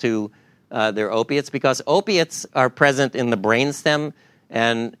cannabis to their opiates, because opiates are present in the brainstem,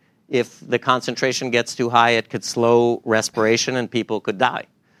 and if the concentration gets too high, it could slow respiration and people could die.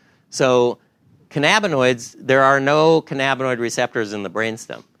 So cannabinoids, there are no cannabinoid receptors in the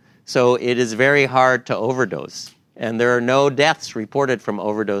brainstem. So it is very hard to overdose. And there are no deaths reported from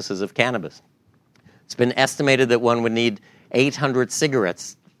overdoses of cannabis. It's been estimated that one would need 800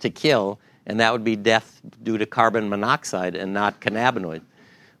 cigarettes to kill, and that would be death due to carbon monoxide and not cannabinoid.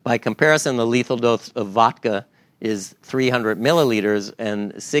 By comparison, the lethal dose of vodka is 300 milliliters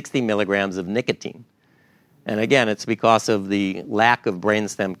and 60 milligrams of nicotine. And again, it's because of the lack of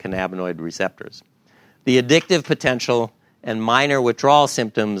brainstem cannabinoid receptors. The addictive potential and minor withdrawal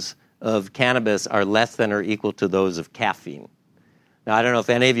symptoms of cannabis are less than or equal to those of caffeine. Now, I don't know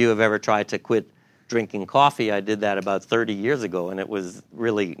if any of you have ever tried to quit drinking coffee. I did that about 30 years ago, and it was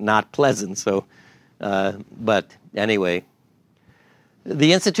really not pleasant. So, but anyway.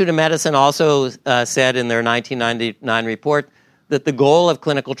 The Institute of Medicine also said in their 1999 report that the goal of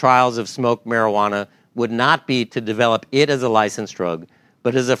clinical trials of smoked marijuana would not be to develop it as a licensed drug,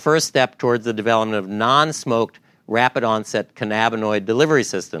 but as a first step towards the development of non-smoked, rapid-onset cannabinoid delivery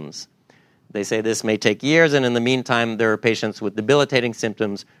systems. They say this may take years, and in the meantime, there are patients with debilitating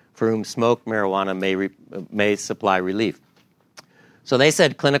symptoms for whom smoked marijuana may supply relief. So they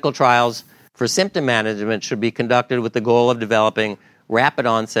said clinical trials for symptom management should be conducted with the goal of developing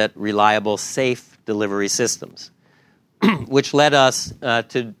rapid-onset, reliable, safe delivery systems, which led us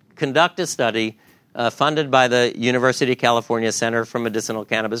to conduct a study funded by the University of California Center for Medicinal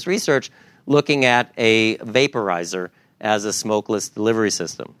Cannabis Research looking at a vaporizer as a smokeless delivery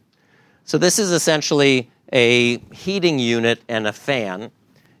system. So this is essentially a heating unit and a fan,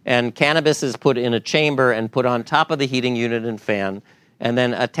 and cannabis is put in a chamber and put on top of the heating unit and fan, and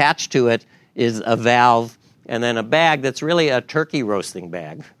then attached to it is a valve and then a bag that's really a turkey roasting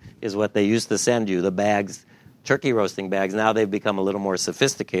bag is what they used to send you, the bags, turkey roasting bags. Now they've become a little more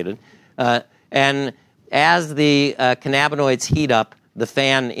sophisticated. And as the cannabinoids heat up, the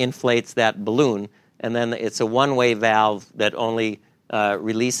fan inflates that balloon, and then it's a one-way valve that only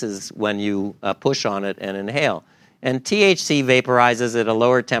releases when you push on it and inhale. And THC vaporizes at a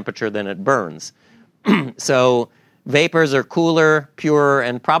lower temperature than it burns. So vapors are cooler, purer,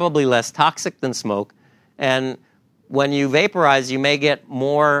 and probably less toxic than smoke. And when you vaporize, you may get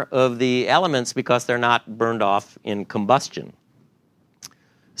more of the elements because they're not burned off in combustion.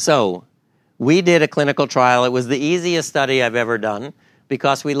 So we did a clinical trial. It was the easiest study I've ever done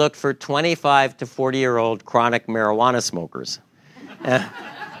because we looked for 25 to 40-year-old chronic marijuana smokers.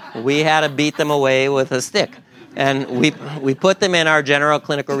 We had to beat them away with a stick. And we put them in our General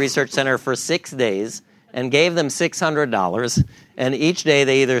Clinical Research Center for 6 days and gave them $600. And each day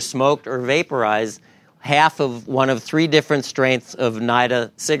they either smoked or vaporized half of one of 3 different strengths of NIDA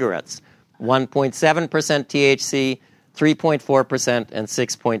cigarettes, 1.7% THC, 3.4%, and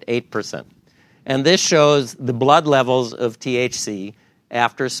 6.8%. And this shows the blood levels of THC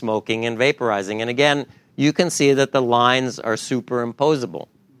after smoking and vaporizing. And again, you can see that the lines are superimposable.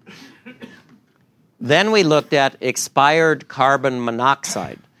 Then we looked at expired carbon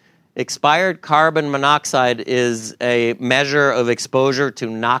monoxide. Expired carbon monoxide is a measure of exposure to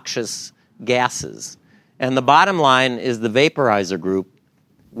noxious gases. And the bottom line is the vaporizer group,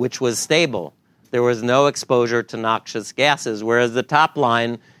 which was stable. There was no exposure to noxious gases, whereas the top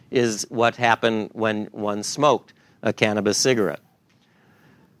line is what happened when one smoked a cannabis cigarette.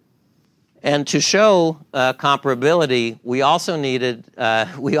 And to show comparability, we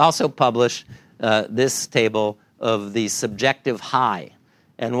also published this table of the subjective high.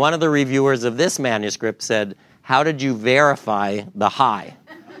 And one of the reviewers of this manuscript said, "How did you verify the high?"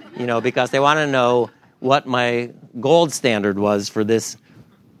 Because they want to know what my gold standard was for this.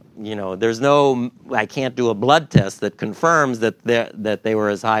 I can't do a blood test that confirms that they were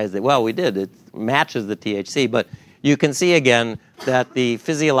as high as we did. It matches the THC, but you can see again that the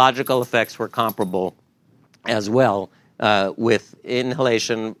physiological effects were comparable as well with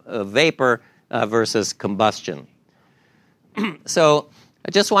inhalation of vapor versus combustion. So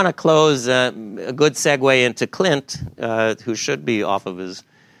I just want to close a good segue into Clint, who should be off of his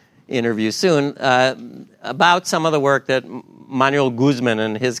interview soon, about some of the work that Manuel Guzman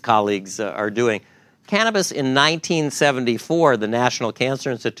and his colleagues are doing. Cannabis in 1974, the National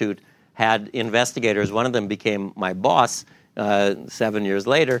Cancer Institute had investigators, one of them became my boss 7 years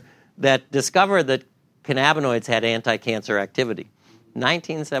later, that discovered that cannabinoids had anti-cancer activity.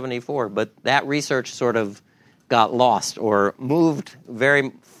 1974, but that research sort of got lost or moved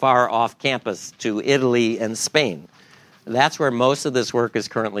very far off campus to Italy and Spain. That's where most of this work is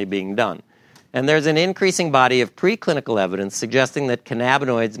currently being done. And there's an increasing body of preclinical evidence suggesting that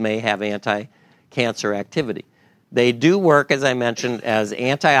cannabinoids may have anti-cancer activity. They do work, as I mentioned, as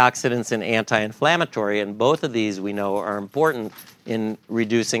antioxidants and anti-inflammatory, and both of these we know are important in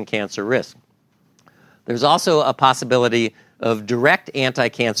reducing cancer risk. There's also a possibility of direct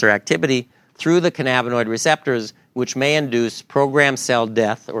anti-cancer activity through the cannabinoid receptors, which may induce programmed cell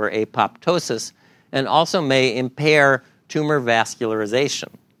death or apoptosis, and also may impair tumor vascularization.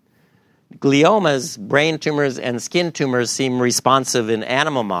 Gliomas, brain tumors, and skin tumors seem responsive in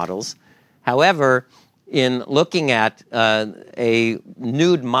animal models. However, in looking at a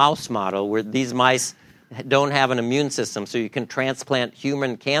nude mouse model where these mice don't have an immune system, so you can transplant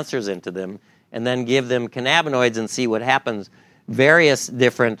human cancers into them and then give them cannabinoids and see what happens, various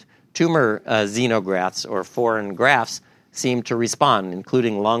different tumor xenografts or foreign grafts seem to respond,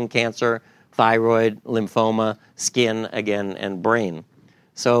 including lung cancer, thyroid, lymphoma, skin, again, and brain.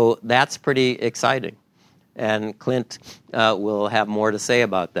 So that's pretty exciting. And Clint will have more to say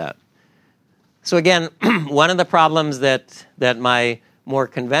about that. So again, one of the problems that my more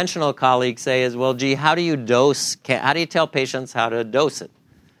conventional colleagues say is, well, gee, how do you tell patients how to dose it?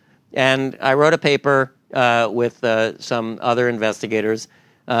 And I wrote a paper with some other investigators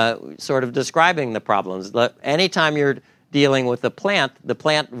sort of describing the problems. Anytime you're dealing with the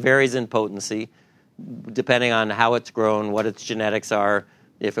plant varies in potency depending on how it's grown, what its genetics are,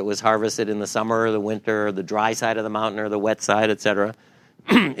 if it was harvested in the summer or the winter, or the dry side of the mountain or the wet side, etc.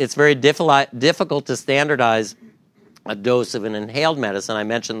 It's very difficult to standardize a dose of an inhaled medicine. I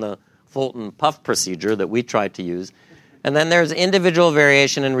mentioned the Fulton puff procedure that we tried to use. And then there's individual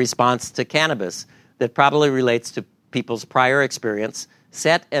variation in response to cannabis that probably relates to people's prior experience,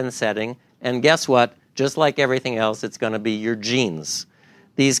 set and setting, and guess what? Just like everything else, it's going to be your genes.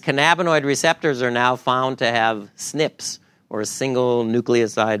 These cannabinoid receptors are now found to have SNPs, or single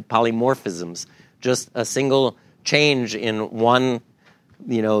nucleoside polymorphisms. Just a single change in one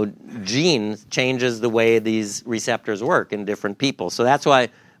gene changes the way these receptors work in different people. So that's why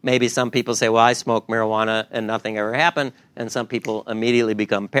maybe some people say, well, I smoke marijuana and nothing ever happened, and some people immediately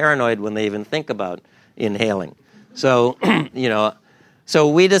become paranoid when they even think about inhaling. So, so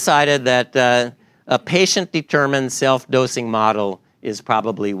we decided that a patient-determined self-dosing model is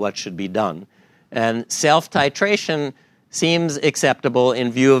probably what should be done. And self-titration seems acceptable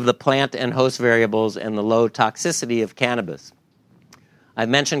in view of the plant and host variables and the low toxicity of cannabis. I've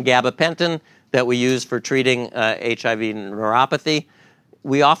mentioned gabapentin that we use for treating HIV neuropathy.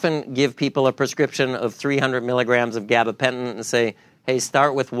 We often give people a prescription of 300 milligrams of gabapentin and say, hey,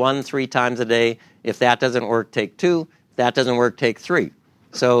 start with 1 3 times a day. If that doesn't work, take 2. If that doesn't work, take 3.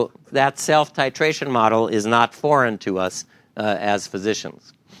 So that self-titration model is not foreign to us as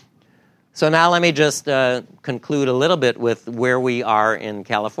physicians. So now let me just conclude a little bit with where we are in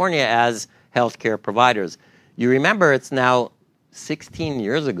California as healthcare providers. You remember it's now 16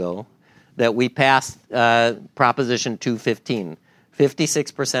 years ago that we passed Proposition 215.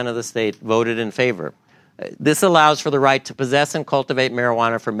 56% of the state voted in favor. This allows for the right to possess and cultivate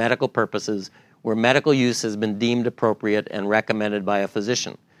marijuana for medical purposes where medical use has been deemed appropriate and recommended by a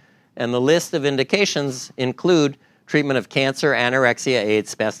physician. And the list of indications include treatment of cancer, anorexia,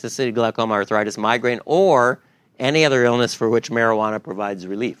 AIDS, spasticity, glaucoma, arthritis, migraine, or any other illness for which marijuana provides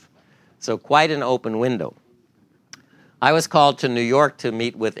relief. So quite an open window. I was called to New York to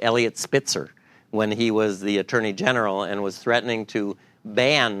meet with Eliot Spitzer when he was the Attorney General and was threatening to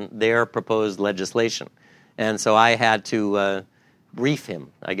ban their proposed legislation. And so I had to brief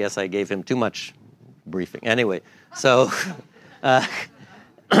him. I guess I gave him too much briefing. Anyway, so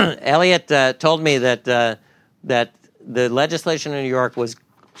Elliot told me that the legislation in New York was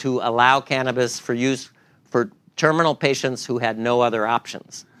to allow cannabis for use for terminal patients who had no other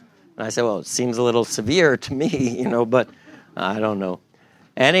options. And I said, well, it seems a little severe to me, but I don't know.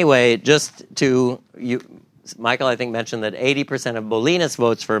 Anyway, Michael, I think, mentioned that 80% of Bolinas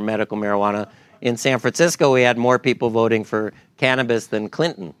votes for medical marijuana. In San Francisco, we had more people voting for cannabis than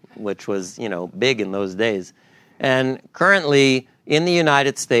Clinton, which was, big in those days. And currently, in the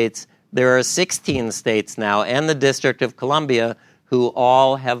United States, there are 16 states now and the District of Columbia who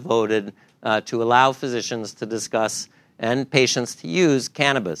all have voted to allow physicians to discuss and patients to use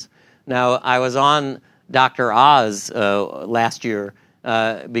cannabis. Now, I was on Dr. Oz last year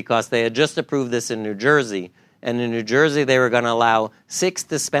because they had just approved this in New Jersey. And in New Jersey, they were going to allow 6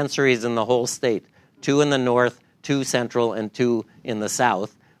 dispensaries in the whole state, 2 in the north, 2 central, and 2 in the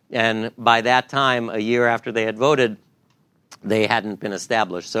south. And by that time, a year after they had voted, they hadn't been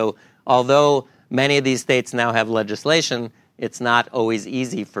established. So although many of these states now have legislation, it's not always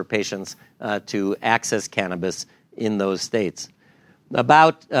easy for patients to access cannabis in those states.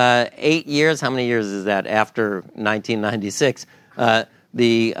 About 8 years, how many years is that, after 1996,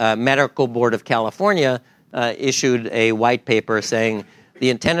 the Medical Board of California issued a white paper saying the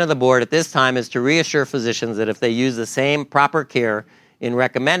intent of the board at this time is to reassure physicians that if they use the same proper care in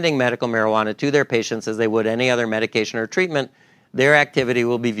recommending medical marijuana to their patients as they would any other medication or treatment, their activity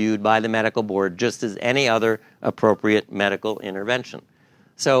will be viewed by the medical board just as any other appropriate medical intervention.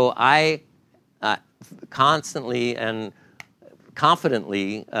 So I constantly and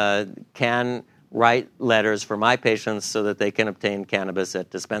confidently can write letters for my patients so that they can obtain cannabis at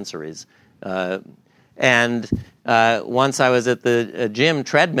dispensaries. And once I was at the gym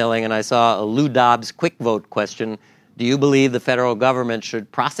treadmilling and I saw a Lou Dobbs quick vote question, do you believe the federal government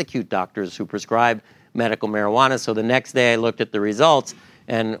should prosecute doctors who prescribe medical marijuana? So the next day I looked at the results,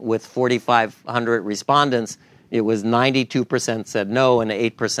 and with 4,500 respondents, it was 92% said no and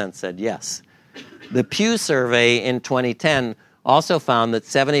 8% said yes. The Pew survey in 2010 also found that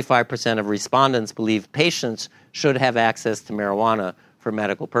 75% of respondents believe patients should have access to marijuana for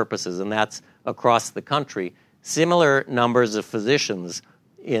medical purposes, and that's across the country. Similar numbers of physicians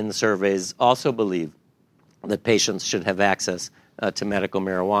in surveys also believe that patients should have access to medical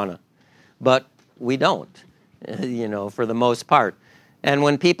marijuana. But we don't, for the most part. And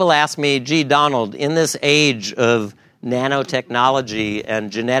when people ask me, gee, Donald, in this age of nanotechnology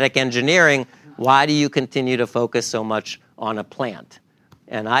and genetic engineering, why do you continue to focus so much on a plant?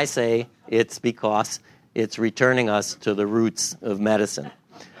 And I say it's because it's returning us to the roots of medicine.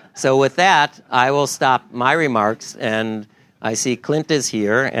 So with that, I will stop my remarks, and I see Clint is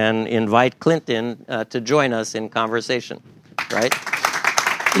here, and invite Clint in to join us in conversation, right?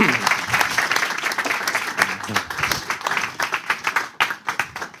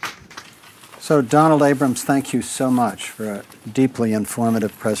 So, Donald Abrams, thank you so much for a deeply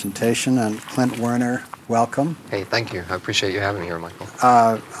informative presentation, and Clint Werner, welcome. Hey, thank you. I appreciate you having me here, Michael.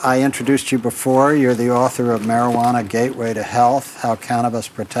 I introduced you before. You're the author of Marijuana Gateway to Health, How Cannabis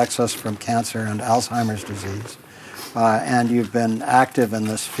Protects Us from Cancer and Alzheimer's Disease. And you've been active in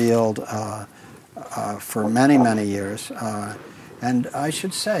this field for many, many years. And I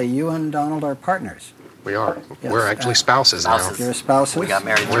should say, you and Donald are partners. We are. Yes. We're actually spouses now. You're spouses? We got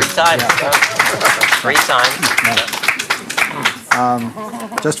married 3 times. Yeah. 3 times.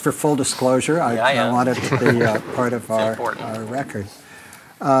 Just for full disclosure, I wanted to be part of our record.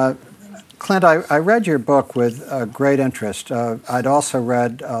 Clint, I read your book with great interest. I'd also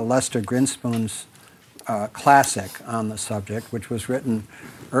read Lester Grinspoon's classic on the subject, which was written,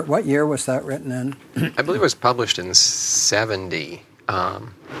 what year was that written in? I believe it was published in 70.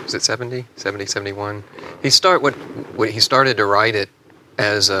 Was it 70? 70, 71? He started to write it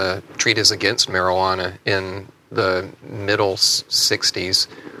as a treatise against marijuana in the middle 60s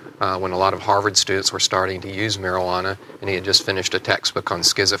when a lot of Harvard students were starting to use marijuana, and he had just finished a textbook on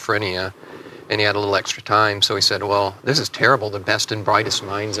schizophrenia, and he had a little extra time, so he said, well, this is terrible. The best and brightest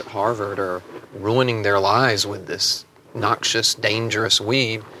minds at Harvard are ruining their lives with this noxious, dangerous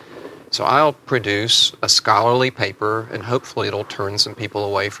weed. So I'll produce a scholarly paper, and hopefully it'll turn some people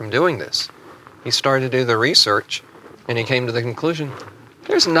away from doing this. He started to do the research, and he came to the conclusion,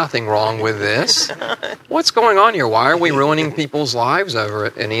 there's nothing wrong with this. What's going on here? Why are we ruining people's lives over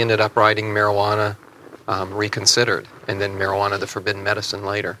it? And he ended up writing Marijuana Reconsidered, and then Marijuana the Forbidden Medicine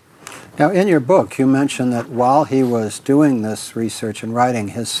later. Now, in your book, you mentioned that while he was doing this research and writing,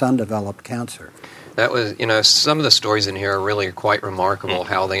 his son developed cancer. That was, some of the stories in here are really quite remarkable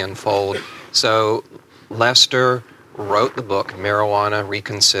how they unfold. So Lester wrote the book, Marijuana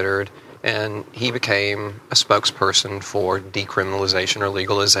Reconsidered, and he became a spokesperson for decriminalization or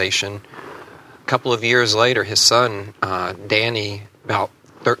legalization. A couple of years later, his son, Danny, about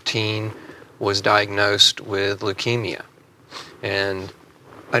 13, was diagnosed with leukemia. And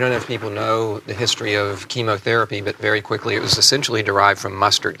I don't know if people know the history of chemotherapy, but very quickly it was essentially derived from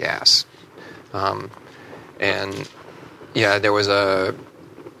mustard gas. And yeah, there was a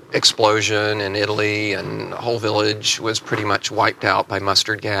explosion in Italy, and the whole village was pretty much wiped out by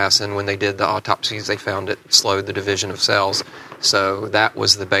mustard gas, and when they did the autopsies, they found it slowed the division of cells. So that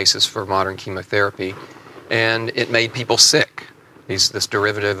was the basis for modern chemotherapy, and it made people sick. This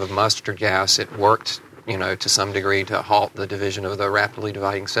derivative of mustard gas, it worked, to some degree to halt the division of the rapidly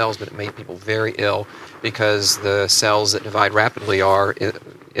dividing cells, but it made people very ill because the cells that divide rapidly are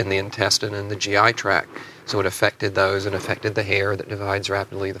in the intestine and the GI tract. So it affected those and affected the hair that divides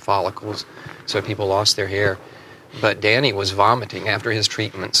rapidly, the follicles. So people lost their hair. But Danny was vomiting after his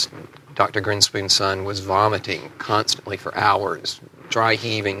treatments. Dr. Grinspoon's son was vomiting constantly for hours, dry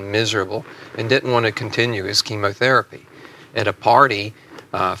heaving, miserable, and didn't want to continue his chemotherapy. At a party,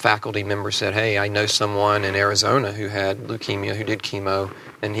 a faculty member said, "Hey, I know someone in Arizona who had leukemia, who did chemo,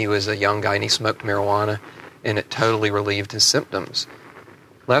 and he was a young guy and he smoked marijuana, and it totally relieved his symptoms."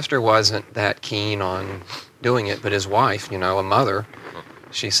 Lester wasn't that keen on doing it, but his wife, a mother,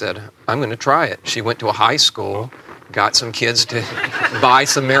 she said, "I'm going to try it." She went to a high school, got some kids to buy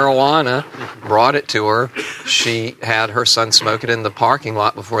some marijuana, brought it to her. She had her son smoke it in the parking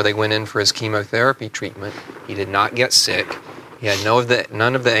lot before they went in for his chemotherapy treatment. He did not get sick. He had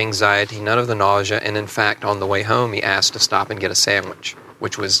none of the anxiety, none of the nausea, and in fact, on the way home, he asked to stop and get a sandwich,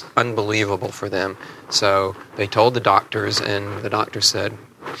 which was unbelievable for them. So they told the doctors, and the doctor said,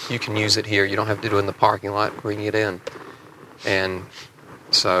 "You can use it here. You don't have to do it in the parking lot. Bring it in." And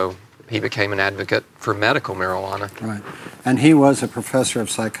so he became an advocate for medical marijuana. Right. And he was a professor of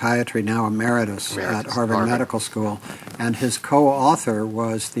psychiatry, now emeritus at Harvard Medical School. And his co-author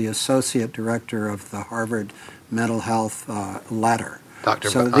was the associate director of the Harvard Mental Health Letter. Dr.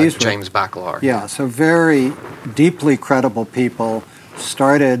 James Bacalar. Yeah, so very deeply credible people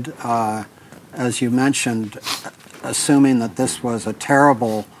started, as you mentioned, assuming that this was a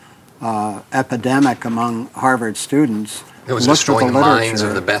terrible epidemic among Harvard students. It was destroying the minds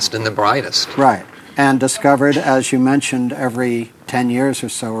of the best and the brightest. Right. And discovered, as you mentioned, every 10 years or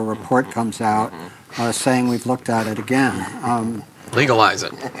so a report comes out saying we've looked at it again. Legalize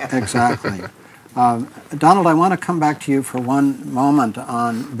it. Exactly. Donald, I want to come back to you for one moment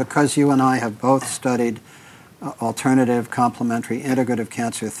because you and I have both studied alternative, complementary, integrative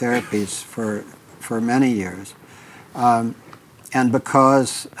cancer therapies for many years. And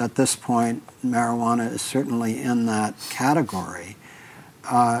because at this point marijuana is certainly in that category,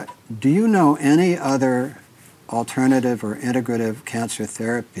 do you know any other alternative or integrative cancer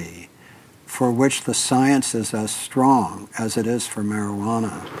therapy for which the science is as strong as it is for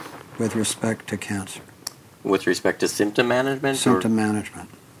marijuana with respect to cancer? With respect to symptom management? Symptom management.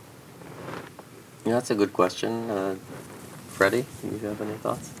 Yeah, that's a good question. Freddie, do you have any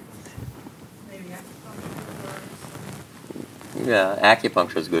thoughts? Yeah,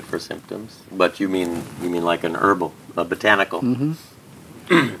 acupuncture is good for symptoms, but you mean like an herbal, a botanical.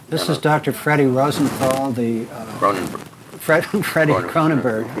 Mm-hmm. This is Dr. Freddie Rosenthal, the Freddie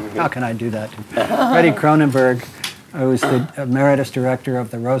Cronenberg. How can I do that? Freddie Cronenberg, who is the emeritus director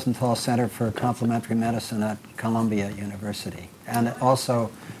of the Rosenthal Center for Complementary Medicine at Columbia University, and also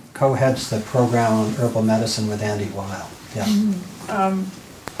co-heads the program on herbal medicine with Andy Weil. Yeah.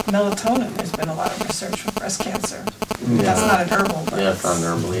 Melatonin, there's been a lot of research for breast cancer. Yeah. That's not an herbal. But it's not an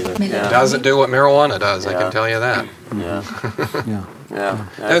herbal either. It doesn't do what marijuana does, I can tell you that. Yeah.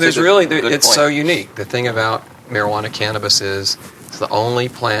 No, there's really, it's so unique. The thing about marijuana cannabis is it's the only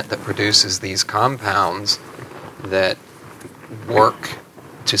plant that produces these compounds that work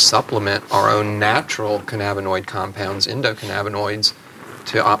to supplement our own natural cannabinoid compounds, endocannabinoids,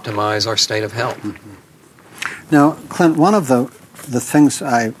 to optimize our state of health. Mm-hmm. Now, Clint, one of the things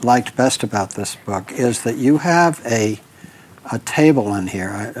I liked best about this book is that you have a table in here,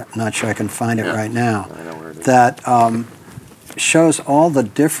 I'm not sure I can find it right now, that shows all the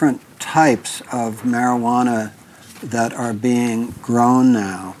different types of marijuana that are being grown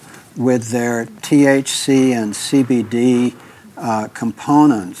now with their THC and CBD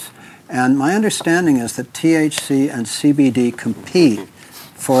components. And my understanding is that THC and CBD compete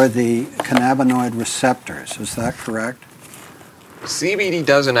for the cannabinoid receptors. Is that correct? CBD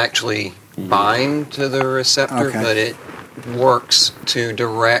doesn't actually bind to the receptor, but it works to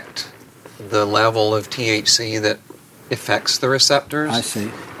direct the level of THC that affects the receptors. I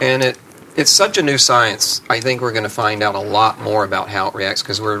see. And it It's such a new science. I think we're going to find out a lot more about how it reacts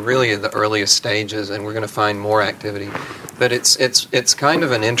because we're really in the earliest stages, and we're going to find more activity. But it's kind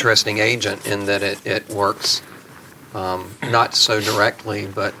of an interesting agent in that it works not so directly,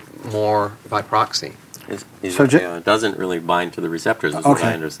 but more by proxy. It doesn't really bind to the receptors, is what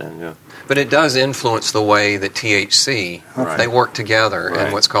I understand. Yeah. But it does influence the way that THC, they work together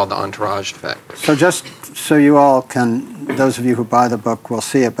in what's called the entourage effect. So just so you all can, those of you who buy the book will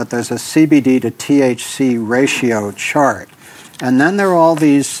see it, but there's a CBD to THC ratio chart. And then there are all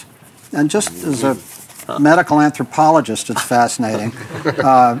these, and just as a medical anthropologist, it's fascinating,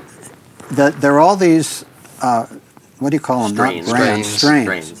 that there are all these, what do you call them? Strains. Not brands,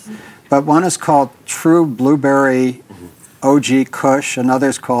 strains. But one is called True Blueberry OG Kush, another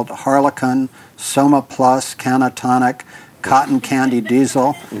is called Harlequin, Soma Plus, Canatonic, Cotton Candy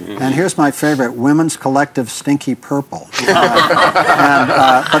Diesel, and here's my favorite, Women's Collective Stinky Purple.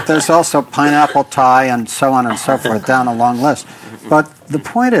 But there's also Pineapple Thai and so on and so forth, down a long list. But the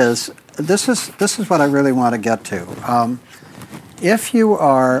point is, this is what I really want to get to. If you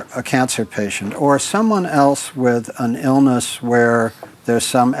are a cancer patient or someone else with an illness where there's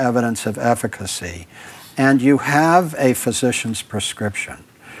some evidence of efficacy, and you have a physician's prescription,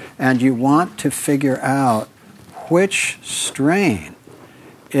 and you want to figure out which strain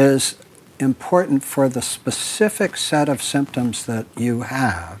is important for the specific set of symptoms that you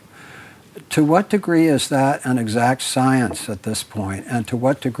have, to what degree is that an exact science at this point, and to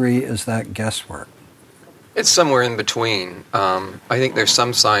what degree is that guesswork? It's somewhere in between. I think there's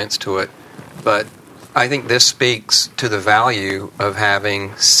some science to it, but I think this speaks to the value of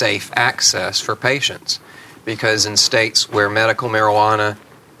having safe access for patients, because in states where medical marijuana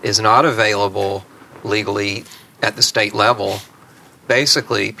is not available legally at the state level,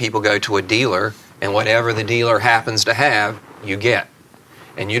 basically people go to a dealer, and whatever the dealer happens to have, you get.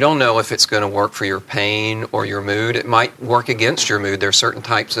 And you don't know if it's going to work for your pain or your mood. It might work against your mood. There are certain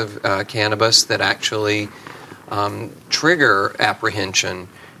types of cannabis that actually trigger apprehension,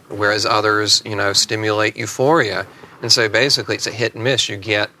 whereas others, stimulate euphoria. And so basically it's a hit and miss. You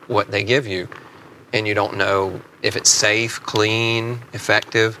get what they give you, and you don't know if it's safe, clean,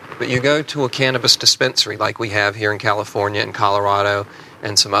 effective. But you go to a cannabis dispensary like we have here in California and Colorado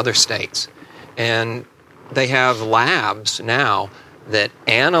and some other states, and they have labs now that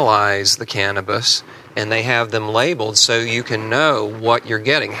analyze the cannabis, and they have them labeled so you can know what you're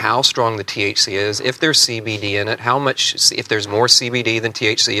getting, how strong the THC is, if there's CBD in it, how much, if there's more CBD than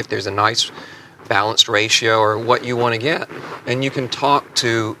THC, if there's a nice balanced ratio, or what you want to get. And you can talk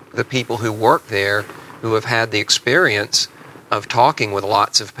to the people who work there who have had the experience of talking with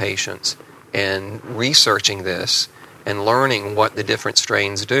lots of patients and researching this and learning what the different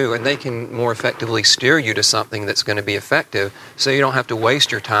strains do, and they can more effectively steer you to something that's going to be effective, so you don't have to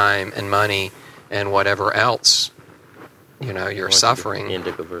waste your time and money and whatever else you're suffering.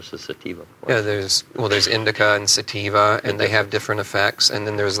 Indica versus sativa. Yeah, there's indica and sativa, and they have different effects, and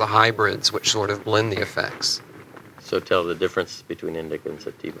then there's the hybrids, which sort of blend the effects. So tell the difference between indica and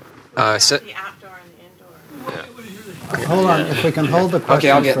sativa. The outdoor and the indoor. Hold on, if we can hold the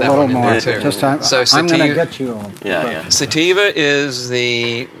question I'll get for a that little one in more. there, too. Just I'm going to get you all. Yeah. Sativa is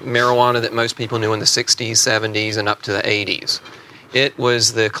the marijuana that most people knew in the 60s, 70s, and up to the 80s. It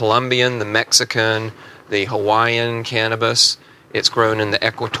was the Colombian, the Mexican, the Hawaiian cannabis. It's grown in the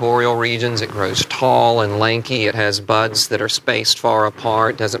equatorial regions. It grows tall and lanky. It has buds that are spaced far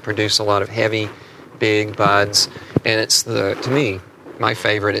apart. Doesn't produce a lot of heavy, big buds. And it's to me, my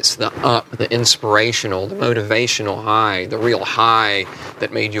favorite, it's the inspirational, the motivational high, the real high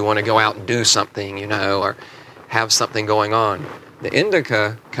that made you want to go out and do something, or have something going on. The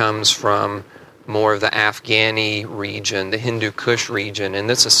indica comes from more of the Afghani region, the Hindu Kush region, and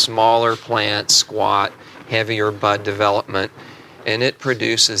it's a smaller plant, squat, heavier bud development, and it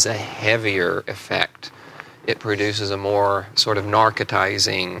produces a heavier effect. It produces a more sort of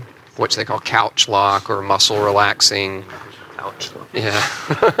narcotizing, what they call couch lock or muscle relaxing. Couch lock. Yeah.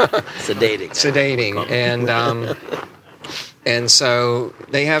 Sedating. And so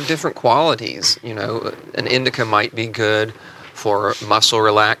they have different qualities. An indica might be good for muscle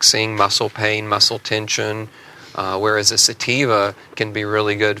relaxing, muscle pain, muscle tension, whereas a sativa can be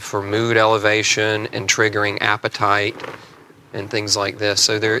really good for mood elevation and triggering appetite and things like this.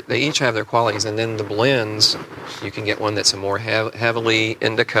 So they each have their qualities. And then the blends, you can get one that's a more heavily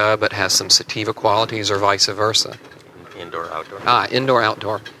indica but has some sativa qualities, or vice versa. Indoor, outdoor. Indoor,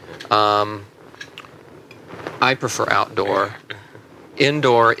 outdoor. I prefer outdoor.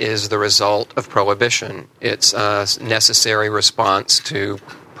 Indoor is the result of prohibition. It's a necessary response to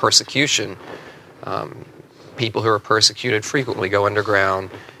persecution. People who are persecuted frequently go underground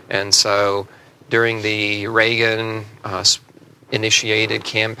And so during the Reagan initiated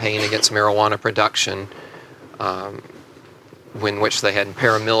campaign against marijuana production, in which they had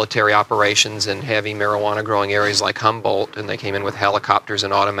paramilitary operations in heavy marijuana growing areas like Humboldt, and they came in with helicopters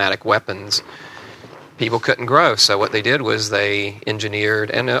and automatic weapons, people couldn't grow. So what they did was they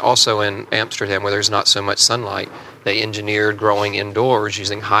engineered, and also in Amsterdam where there's not so much sunlight, they engineered growing indoors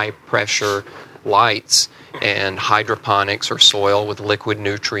using high pressure lights and hydroponics or soil with liquid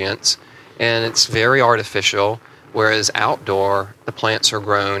nutrients. And it's very artificial, whereas outdoor, the plants are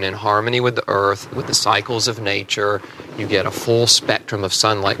grown in harmony with the earth, with the cycles of nature. You get a full spectrum of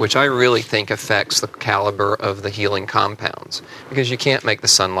sunlight, which I really think affects the caliber of the healing compounds, because you can't make the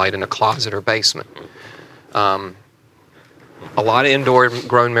sunlight in a closet or basement. A lot of indoor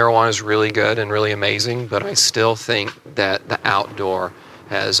grown marijuana is really good and really amazing, but I still think that the outdoor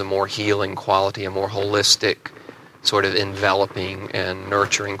has a more healing quality, a more holistic sort of enveloping and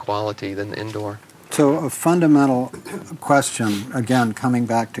nurturing quality than the indoor. So a fundamental question, again, coming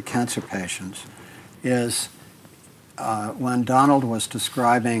back to cancer patients, is when Donald was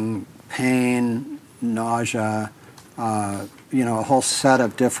describing pain, nausea, a whole set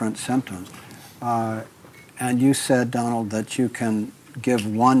of different symptoms, and you said, Donald, that you can give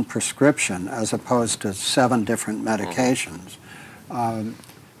one prescription as opposed to 7 different medications.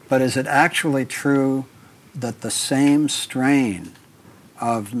 But is it actually true that the same strain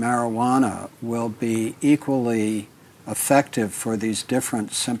of marijuana will be equally effective for these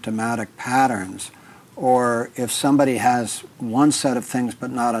different symptomatic patterns? Or if somebody has one set of things but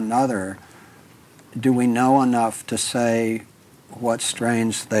not another, do we know enough to say what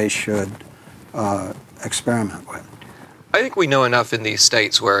strains they should experiment with? I think we know enough in these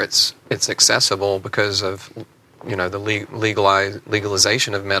states where it's accessible because of the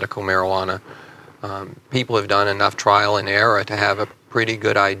legalization of medical marijuana. People have done enough trial and error to have a pretty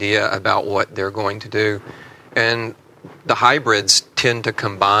good idea about what they're going to do. And the hybrids tend to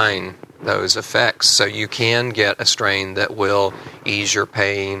combine those effects, so you can get a strain that will ease your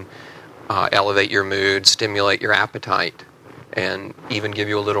pain, elevate your mood, stimulate your appetite, and even give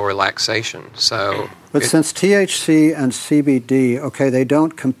you a little relaxation. But since THC and CBD, okay, they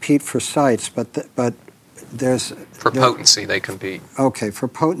don't compete for sites, but there's... For potency, they compete. Okay, for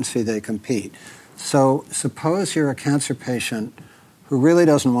potency, they compete. So suppose you're a cancer patient who really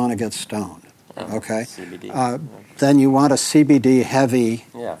doesn't want to get stoned, okay? CBD. Then you want a CBD heavy.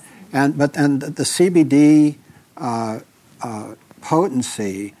 Yeah. And the CBD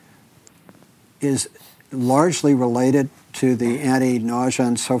potency is largely related to the anti-nausea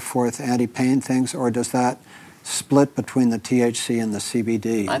and so forth, anti-pain things, or does that split between the THC and the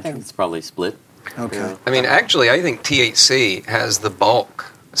CBD? I think it's probably split. Okay. Yeah. I mean, actually, I think THC has the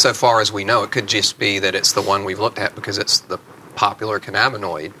bulk, so far as we know. It could just be that it's the one we've looked at because it's the popular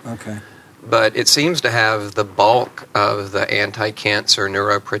cannabinoid. Okay. But it seems to have the bulk of the anti-cancer,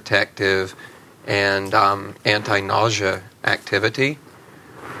 neuroprotective, and anti-nausea activity.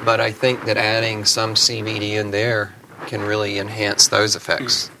 But I think that adding some CBD in there can really enhance those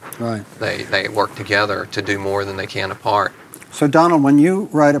effects. Right. They work together to do more than they can apart. So, Donald, when you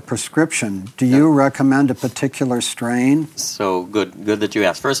write a prescription, do you recommend a particular strain? So, good that you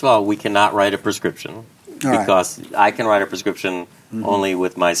asked. First of all, we cannot write a prescription because I can write a prescription only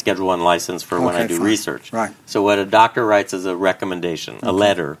with my Schedule I license for when I do research. Right. So what a doctor writes is a recommendation, a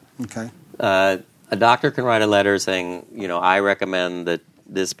letter. Okay. A doctor can write a letter saying, I recommend that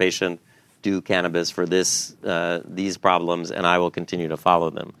this patient do cannabis for these problems, and I will continue to follow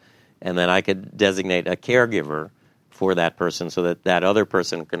them. And then I could designate a caregiver for that person so that that other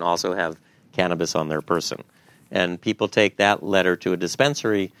person can also have cannabis on their person. And people take that letter to a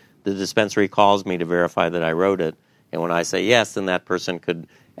dispensary. The dispensary calls me to verify that I wrote it. And when I say yes, then that person could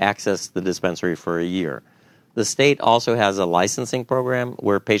access the dispensary for a year. The state also has a licensing program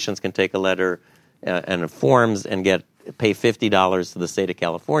where patients can take a letter and forms and pay $50 to the state of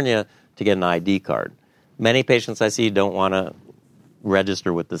California to get an ID card. Many patients I see don't want to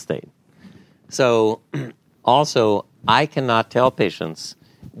register with the state. So also, I cannot tell patients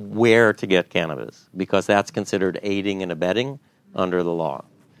where to get cannabis because that's considered aiding and abetting under the law.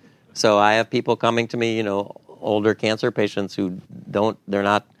 So I have people coming to me, older cancer patients who they're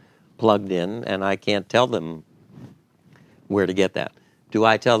not plugged in, and I can't tell them where to get that. Do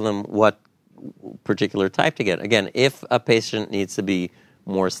I tell them what particular type to get? Again, if a patient needs to be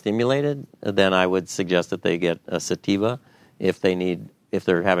more stimulated, then I would suggest that they get a sativa. If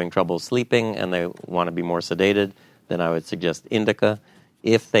they're having trouble sleeping and they want to be more sedated, then I would suggest indica.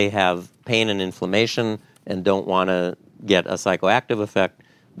 If they have pain and inflammation and don't want to get a psychoactive effect,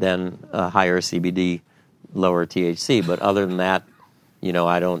 then a higher CBD, lower THC. But other than that,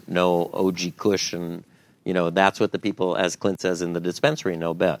 I don't know OG Kush, and, that's what the people, as Clint says, in the dispensary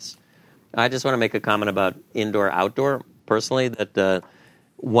know best. I just want to make a comment about indoor-outdoor, personally, that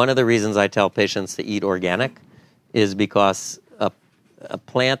one of the reasons I tell patients to eat organic is because a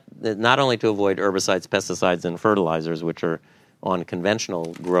plant, not only to avoid herbicides, pesticides, and fertilizers, which are on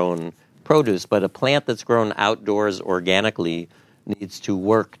conventional grown produce, but a plant that's grown outdoors organically needs to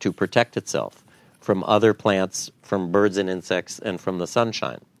work to protect itself from other plants, from birds and insects, and from the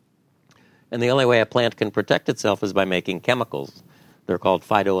sunshine. And the only way a plant can protect itself is by making chemicals. They're called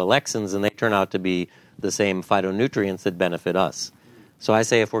phytoalexins, and they turn out to be the same phytonutrients that benefit us. So I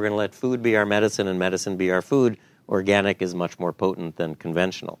say if we're going to let food be our medicine and medicine be our food, organic is much more potent than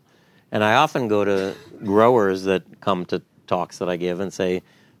conventional. And I often go to growers that come to talks that I give and say,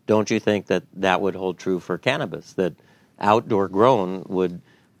 don't you think that that would hold true for cannabis, that outdoor grown would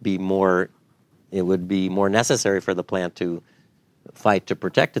be more necessary for the plant to fight to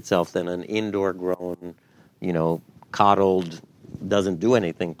protect itself than an indoor grown, coddled, doesn't do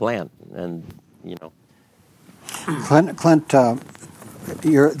anything plant. And, Clint,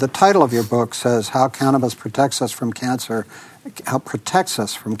 the title of your book says How Cannabis Protects Us from Cancer, and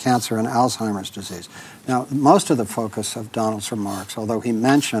Alzheimer's Disease. Now, most of the focus of Donald's remarks, although he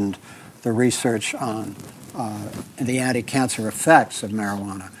mentioned the research on the anti-cancer effects of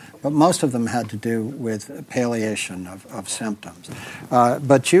marijuana, but most of them had to do with palliation of symptoms.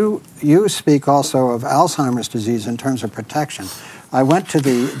 But you speak also of Alzheimer's disease in terms of protection. I went to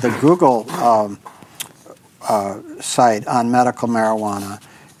the Google site on medical marijuana,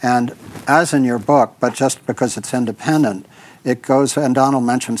 and as in your book, but just because it's independent, it goes, and Donald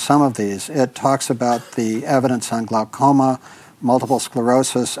mentioned some of these, it talks about the evidence on glaucoma, multiple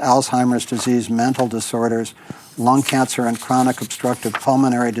sclerosis, Alzheimer's disease, mental disorders, lung cancer and chronic obstructive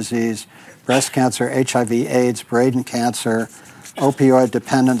pulmonary disease, breast cancer, HIV/AIDS, brain cancer, opioid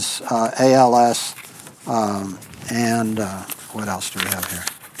dependence, ALS, and what else do we have here?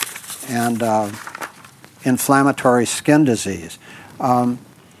 And inflammatory skin disease.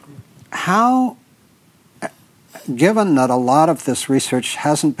 Given that a lot of this research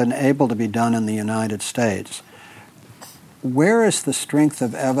hasn't been able to be done in the United States, where is the strength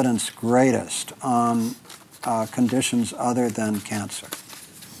of evidence greatest on conditions other than cancer?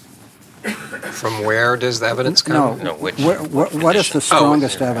 From where does the evidence come? What is the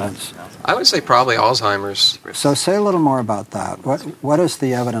strongest evidence? I would say probably Alzheimer's. So say a little more about that. What is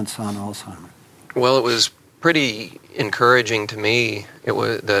the evidence on Alzheimer's? Well, it was pretty encouraging to me.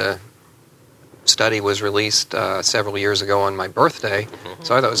 The study was released several years ago on my birthday,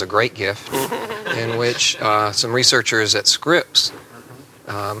 so I thought it was a great gift, in which some researchers at Scripps,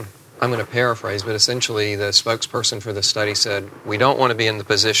 I'm going to paraphrase, but essentially the spokesperson for the study said, we don't want to be in the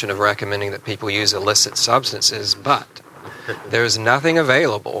position of recommending that people use illicit substances, but there's nothing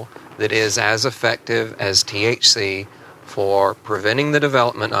available that is as effective as THC for preventing the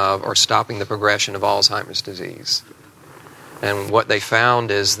development of or stopping the progression of Alzheimer's disease. And what they found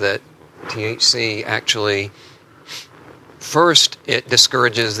is that THC actually, first, it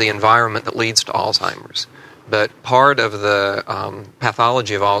discourages the environment that leads to Alzheimer's. But part of the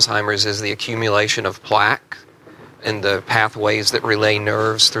pathology of Alzheimer's is the accumulation of plaque in the pathways that relay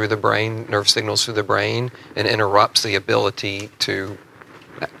nerves through the brain, nerve signals through the brain, and interrupts the ability to,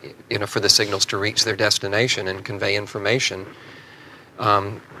 for the signals to reach their destination and convey information.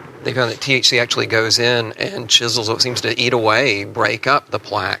 They found that THC actually goes in and chisels, it seems to eat away, break up the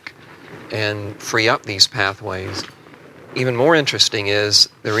plaque, and free up these pathways. Even more interesting is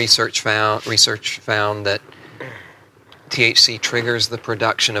the research found that THC triggers the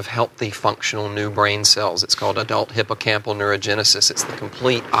production of healthy, functional new brain cells. It's called adult hippocampal neurogenesis. It's the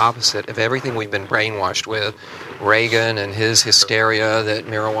complete opposite of everything we've been brainwashed with. Reagan and his hysteria that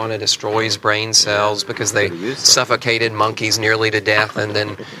marijuana destroys brain cells because they suffocated monkeys nearly to death and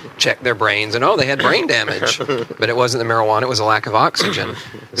then checked their brains and, they had brain damage. But it wasn't the marijuana, it was a lack of oxygen.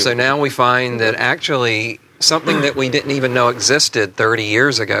 So now we find that actually something that we didn't even know existed 30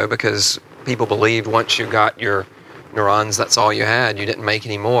 years ago because people believed once you got your neurons, that's all you had. You didn't make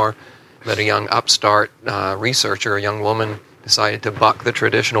any more. But a young upstart researcher, a young woman, decided to buck the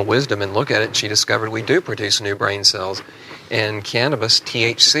traditional wisdom and look at it, and she discovered we do produce new brain cells. And cannabis,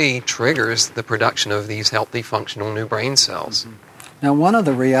 THC, triggers the production of these healthy, functional new brain cells. Now, one of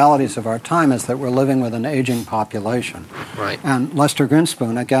the realities of our time is that we're living with an aging population. Right. And Lester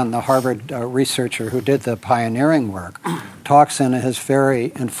Grinspoon, again, the Harvard researcher who did the pioneering work, talks in his very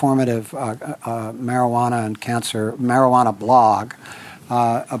informative marijuana blog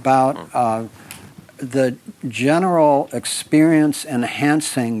about the general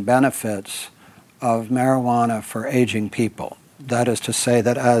experience-enhancing benefits of marijuana for aging people. that is to say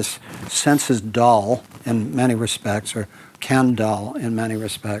that as senses dull in many respects, or can dull in many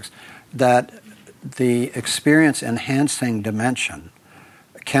respects, that the experience-enhancing dimension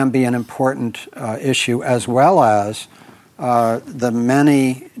can be an important issue, as well as the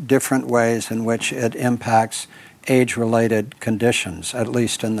many different ways in which it impacts age-related conditions, at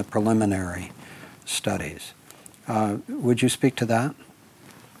least in the preliminary studies. Would you speak to that?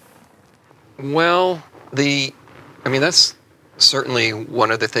 Well, that's certainly one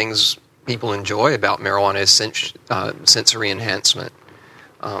of the things people enjoy about marijuana is sensory enhancement.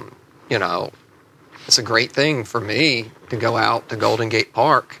 It's a great thing for me to go out to Golden Gate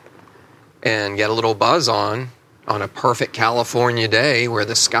Park and get a little buzz on a perfect California day where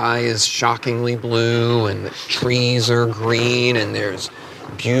the sky is shockingly blue and the trees are green and there's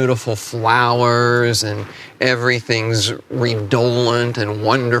beautiful flowers and everything's redolent and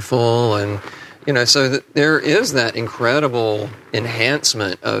wonderful, and so that there is that incredible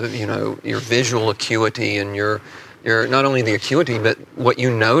enhancement of your visual acuity and your not only the acuity but what you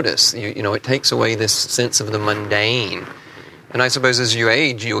notice. It takes away this sense of the mundane, and I suppose as you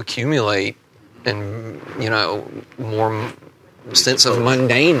age you accumulate and more sense of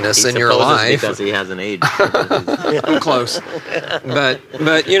mundaneness in your life. Because he hasn't aged. I'm close, but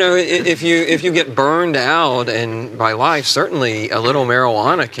if you get burned out and by life, certainly a little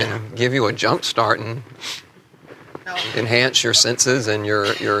marijuana can give you a jump start and enhance your senses and your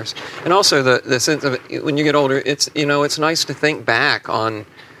and also the sense of when you get older. It's nice to think back on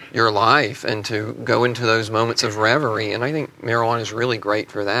your life and to go into those moments of reverie, and I think marijuana is really great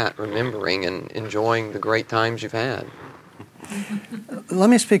for that, remembering and enjoying the great times you've had. Let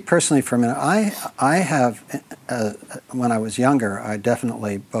me speak personally for a minute. I have, when I was younger, I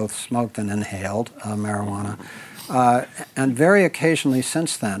definitely both smoked and inhaled marijuana, and very occasionally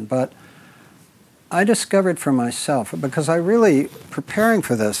since then. But I discovered for myself, because I really, preparing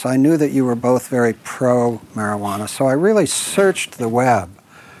for this, I knew that you were both very pro-marijuana, so I really searched the web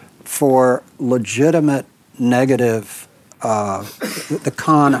for legitimate negative, the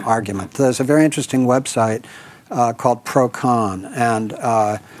con argument. There's a very interesting website called Pro-Con, and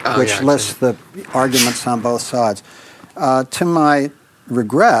which lists the arguments on both sides. To my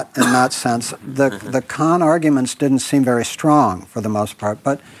regret, in that sense, the con arguments didn't seem very strong for the most part.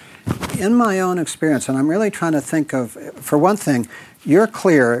 But in my own experience, and I'm really trying to think of, for one thing, you're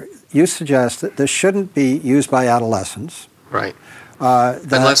clear, you suggest that this shouldn't be used by adolescents. Right.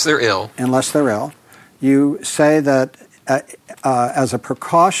 Unless they're ill. Unless they're ill. You say that as a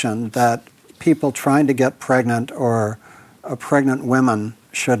precaution that people trying to get pregnant or pregnant women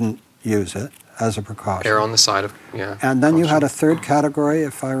shouldn't use it as a precaution. Err on the side of, And then you had a third category,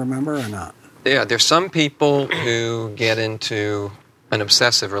 if I remember, or not? Yeah, there's some people who get into an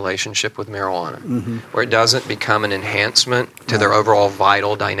obsessive relationship with marijuana, where it doesn't become an enhancement to their overall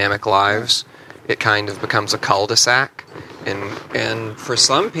vital, dynamic lives. It kind of becomes a cul-de-sac. And for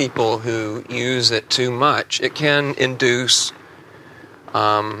some people who use it too much, it can induce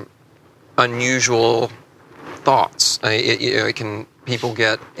unusual thoughts. People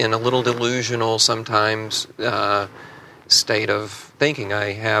get in a little delusional sometimes state of thinking.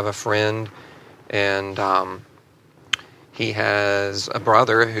 I have a friend, and he has a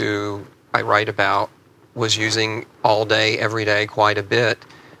brother who I write about was using all day, every day, quite a bit,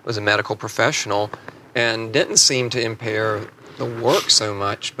 was a medical professional, and didn't seem to impair the work so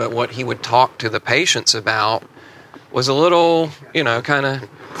much, but what he would talk to the patients about was a little, kind of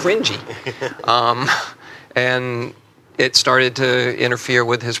cringy. And it started to interfere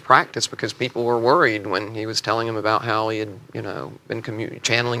with his practice because people were worried when he was telling them about how he had, been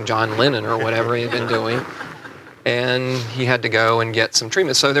channeling John Lennon or whatever he had been doing. And he had to go and get some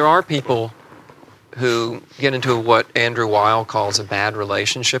treatment. So there are people who get into what Andrew Weil calls a bad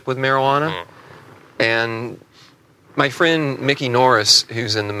relationship with marijuana. And my friend Mickey Norris,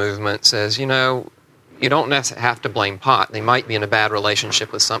 who's in the movement, says, you don't have to blame pot. They might be in a bad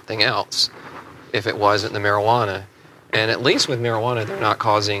relationship with something else if it wasn't the marijuana. And at least with marijuana, they're not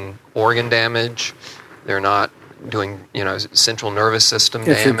causing organ damage. They're not doing, central nervous system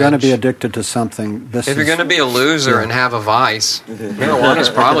damage. If you're going to be addicted to something, if you're going to be a loser and have a vice, marijuana is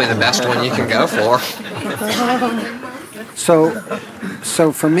probably the best one you can go for.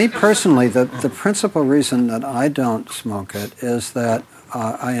 So for me personally, the principal reason that I don't smoke it is that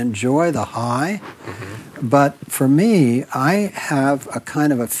I enjoy the high, but for me, I have a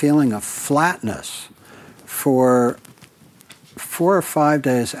kind of a feeling of flatness for 4 or 5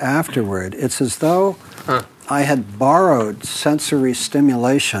 days afterward. It's as though I had borrowed sensory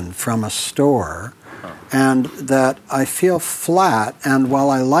stimulation from a store, and that I feel flat, and while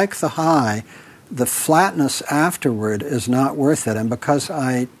I like the high, the flatness afterward is not worth it. And because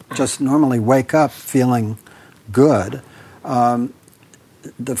I just normally wake up feeling good,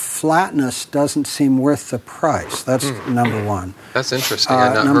 the flatness doesn't seem worth the price. That's number one. That's interesting.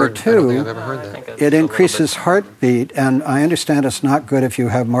 I don't number think two, I've ever heard that. it increases heartbeat, and I understand it's not good if you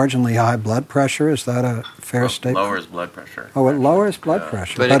have marginally high blood pressure. Is that a fair statement? Lowers blood pressure. Oh, it lowers blood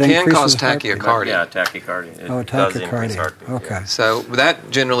pressure. But it can increases cause heartbeat. tachycardia. Yeah, tachycardia. It does increase heartbeat. Okay. So that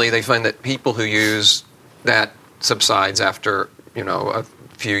generally they find that people who use that subsides after, a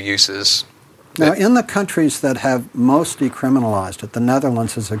few uses. Now, in the countries that have most decriminalized it, the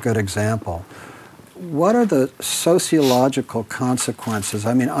Netherlands is a good example, what are the sociological consequences?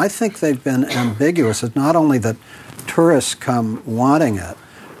 I mean, I think they've been ambiguous. It's not only that tourists come wanting it,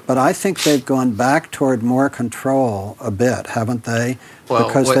 but I think they've gone back toward more control a bit, haven't they? Well,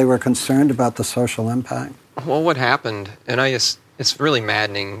 because they were concerned about the social impact. Well, what happened, and it's really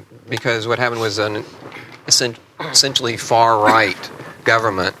maddening, because what happened was an essentially far-right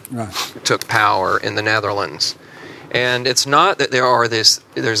government took power in the Netherlands. And it's not that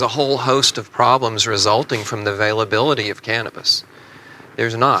there's a whole host of problems resulting from the availability of cannabis.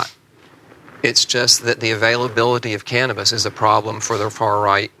 There's not. It's just that the availability of cannabis is a problem for the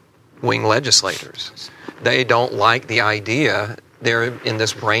far-right wing legislators. They don't like the idea. They're in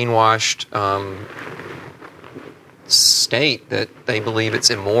this brainwashed state that they believe it's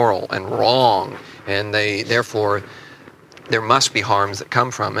immoral and wrong, and therefore there must be harms that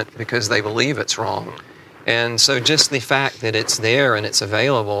come from it because they believe it's wrong. And so just the fact that it's there and it's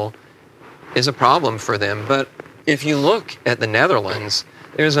available is a problem for them. But if you look at the Netherlands,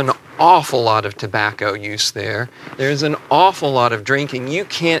 there's an awful lot of tobacco use there. There's an awful lot of drinking. You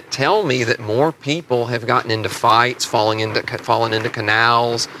can't tell me that more people have gotten into fights, fallen into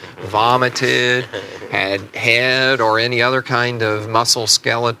canals, vomited, had head or any other kind of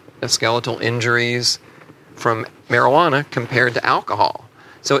skeletal injuries from marijuana compared to alcohol.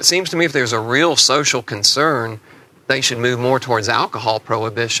 So it seems to me if there's a real social concern, they should move more towards alcohol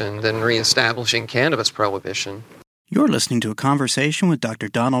prohibition than reestablishing cannabis prohibition. You're listening to a conversation with Dr.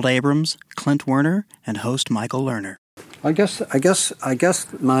 Donald Abrams, Clint Werner, and host Michael Lerner. I guess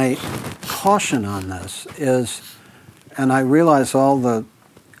my caution on this is, and I realize all the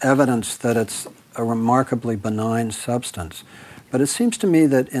evidence that it's a remarkably benign substance, but it seems to me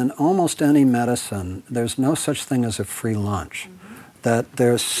that in almost any medicine, there's no such thing as a free lunch, that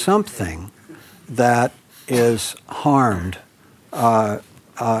there's something that is harmed.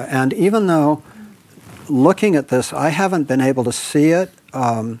 And even though looking at this, I haven't been able to see it.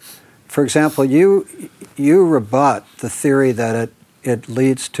 For example, you rebut the theory that it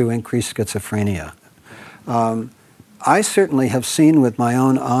leads to increased schizophrenia. I certainly have seen with my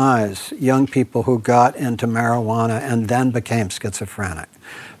own eyes young people who got into marijuana and then became schizophrenic.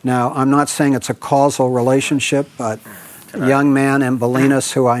 Now, I'm not saying it's a causal relationship, but a young man in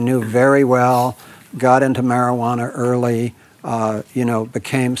Bolinas who I knew very well got into marijuana early,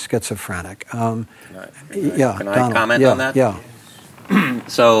 became schizophrenic. Can I comment on that? Yeah.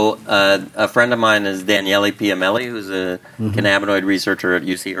 So a friend of mine is Daniele Piamelli, who's a cannabinoid researcher at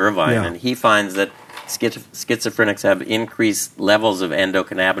UC Irvine, and he finds that schizophrenics have increased levels of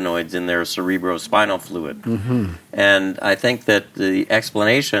endocannabinoids in their cerebrospinal fluid. And I think that the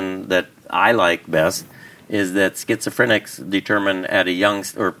explanation that I like best is that schizophrenics determine at a young,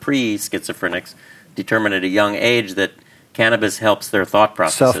 or pre-schizophrenics determine at a young age that cannabis helps their thought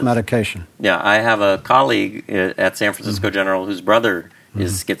processes. Self-medication. Yeah, I have a colleague at San Francisco General whose brother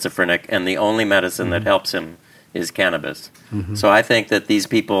is schizophrenic, and the only medicine that helps him is cannabis. So I think that these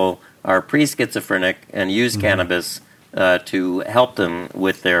people are pre-schizophrenic and use cannabis to help them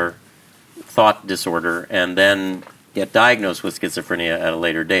with their thought disorder and then get diagnosed with schizophrenia at a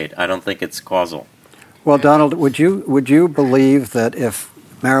later date. I don't think it's causal. Well, Donald, would you believe that if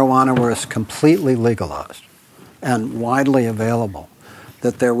marijuana was completely legalized and widely available,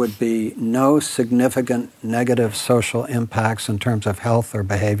 that there would be no significant negative social impacts in terms of health or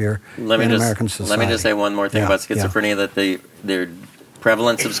behavior in American society? Let me just say one more thing about schizophrenia, that the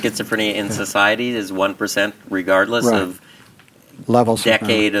prevalence of schizophrenia in society is 1% regardless of levels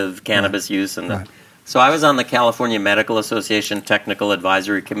decade of cannabis use. And so I was on the California Medical Association Technical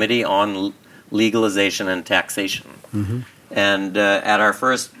Advisory Committee on legalization and taxation. And at our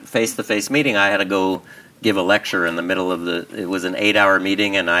first face-to-face meeting, I had to go give a lecture in the middle of it was an 8-hour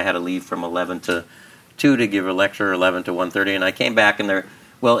meeting, and I had to leave from 11 to 2 to give a lecture, 11 to 1:30, and I came back and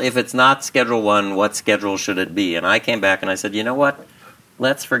if it's not Schedule 1, what schedule should it be? And I came back and I said, you know what?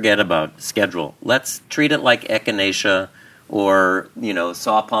 Let's forget about schedule. Let's treat it like echinacea or,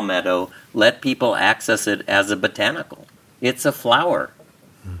 saw palmetto. Let people access it as a botanical. It's a flower.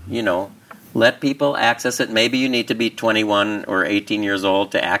 let people access it. Maybe you need to be 21 or 18 years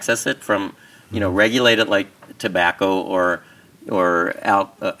old to access it from, regulate it like tobacco or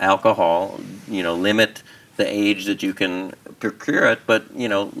alcohol, limit the age that you can procure it, but,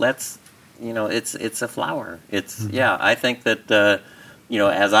 it's a flower. It's, I think that,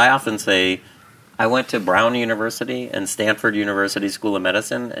 as I often say, I went to Brown University and Stanford University School of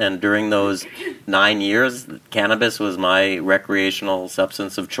Medicine, and during those 9 years, cannabis was my recreational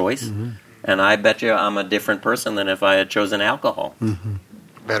substance of choice. Mm-hmm. And I bet you I'm a different person than if I had chosen alcohol. Mm-hmm.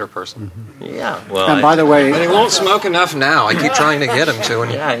 Better person. Mm-hmm. Yeah. Well, and by the way, but he won't smoke enough now. I keep trying to get him to.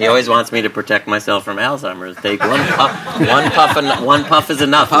 He always wants me to protect myself from Alzheimer's. Take one puff, and one puff is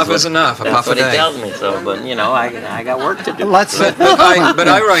enough. A puff is enough. A puff a day. That's what he tells me. So, but I got work to do.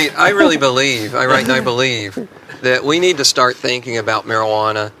 I really believe that we need to start thinking about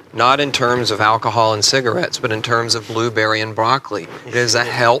marijuana not in terms of alcohol and cigarettes, but in terms of blueberry and broccoli. It is a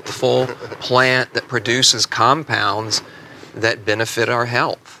healthful plant that produces compounds that benefit our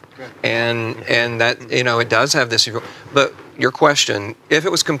health, and that it does have this. But your question, if it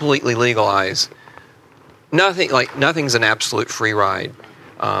was completely legalized, nothing's an absolute free ride.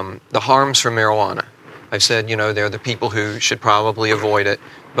 The harms from marijuana, I've said, they're the people who should probably avoid it.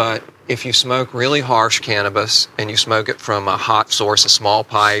 But if you smoke really harsh cannabis and you smoke it from a hot source, a small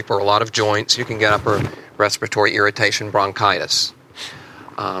pipe, or a lot of joints, you can get upper respiratory irritation, bronchitis.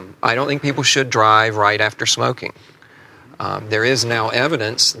 I don't think people should drive right after smoking. There is now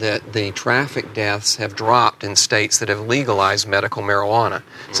evidence that the traffic deaths have dropped in states that have legalized medical marijuana.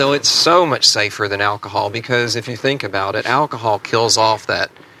 So it's so much safer than alcohol because if you think about it, alcohol kills off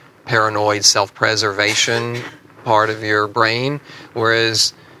that paranoid self-preservation part of your brain,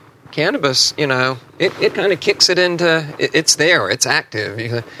 whereas cannabis, it kind of kicks it into, it's there, it's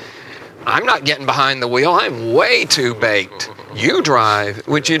active. I'm not getting behind the wheel, I'm way too baked. You drive,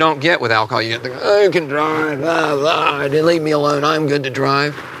 which you don't get with alcohol. You get I can drive, blah, blah, leave me alone, I'm good to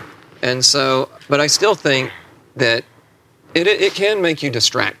drive. And so, but I still think that it can make you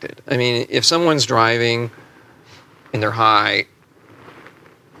distracted. I mean, if someone's driving and they're high,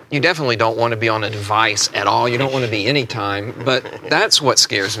 you definitely don't want to be on a device at all. You don't want to be anytime. But that's what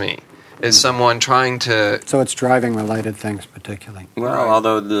scares me, is someone trying to... So it's driving-related things particularly. Well,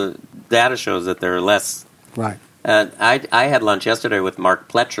 although the data shows that there are less... Right. I had lunch yesterday with Mark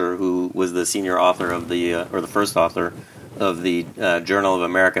Pletcher, who was the senior author of the first author of the Journal of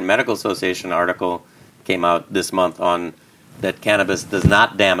American Medical Association article came out this month on that cannabis does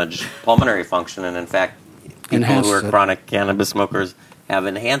not damage pulmonary function, and in fact, people who are chronic cannabis smokers have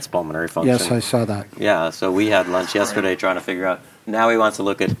enhanced pulmonary function. Yes, I saw that. Yeah, so we had lunch yesterday trying to figure out. Now he wants to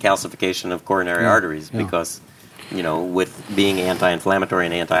look at calcification of coronary arteries because, with being anti-inflammatory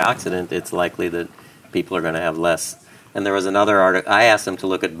and antioxidant, it's likely that people are going to have less. And there was another article. I asked him to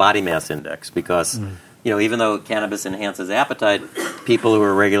look at body mass index because, even though cannabis enhances appetite, people who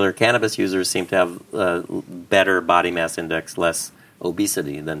are regular cannabis users seem to have better body mass index, less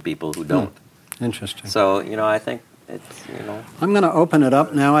obesity than people who don't. Interesting. So, I think it's, I'm going to open it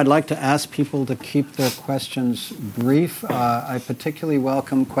up now. I'd like to ask people to keep their questions brief. I particularly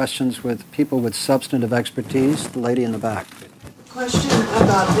welcome questions with people with substantive expertise. The lady in the back. Question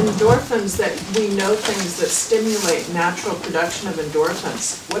about endorphins, that we know things that stimulate natural production of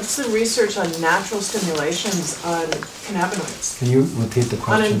endorphins. What's the research on natural stimulations on cannabinoids? Can you repeat the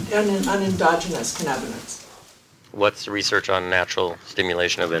question? On endogenous cannabinoids. What's the research on natural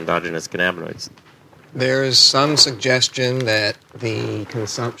stimulation of endogenous cannabinoids? There's some suggestion that the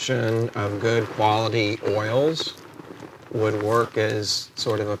consumption of good quality oils would work as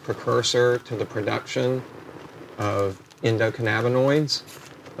sort of a precursor to the production of endocannabinoids.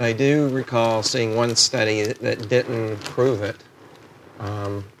 I do recall seeing one study that didn't prove it,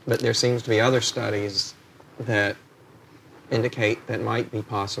 but there seems to be other studies that indicate that might be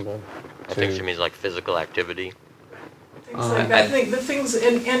possible. I think she means like physical activity. I think the things,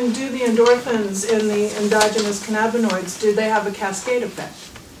 and do the endorphins in the endogenous cannabinoids, do they have a cascade effect?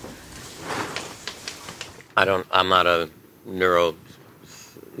 I'm not a neuro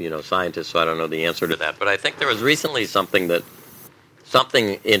scientist, so I don't know the answer to that. But I think there was recently something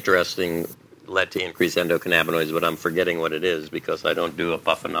interesting led to increased endocannabinoids, but I'm forgetting what it is because I don't do a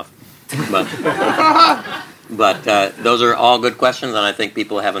puff enough. But those are all good questions, and I think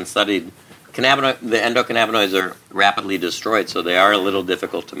people haven't studied the endocannabinoids are rapidly destroyed, so they are a little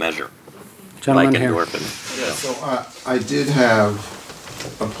difficult to measure. Gentleman like here. endorphins. Yeah, so I did have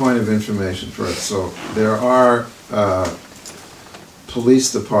a point of information for it. So there are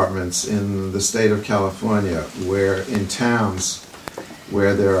police departments in the state of California where in towns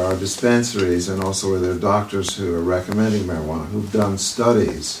where there are dispensaries and also where there are doctors who are recommending marijuana who've done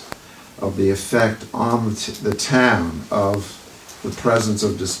studies of the effect on the town of the presence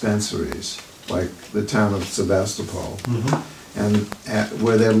of dispensaries, like the town of Sebastopol, and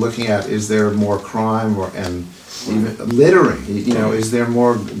where they're looking at, is there more crime and even littering? Is there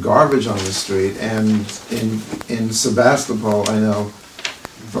more garbage on the street? And in Sebastopol, I know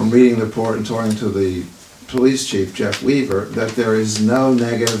from reading the report and talking to the police chief, Jeff Weaver, that there is no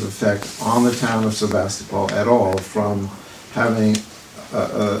negative effect on the town of Sebastopol at all from having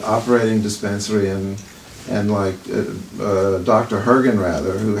operating dispensary and like Dr. Hergen,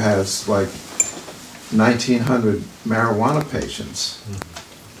 rather, who has like 1,900 marijuana patients.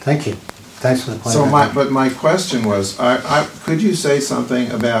 Thank you. Thanks for the point. So my question was, could you say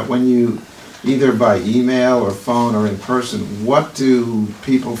something about when you, either by email or phone or in person, what do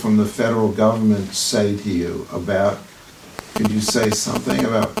people from the federal government say to you about? Could you say something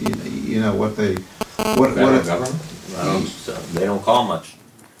about what they Federal government? They don't call much.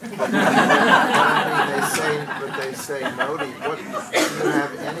 They say no to you.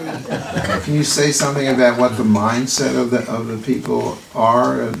 Can you say something about what the mindset of the people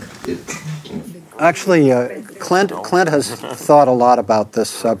are? Actually, Clint has thought a lot about this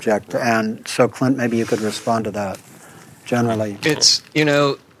subject, and so Clint, maybe you could respond to that generally. It's,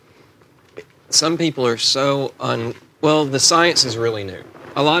 some people are so well, the science is really new.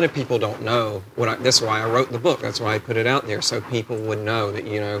 A lot of people don't know that's why I wrote the book. That's why I put it out there, so people would know that,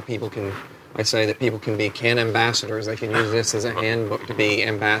 I say that people can be can ambassadors. They can use this as a handbook to be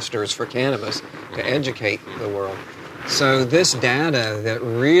ambassadors for cannabis, to educate the world. So this data that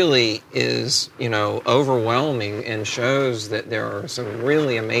really is, overwhelming and shows that there are some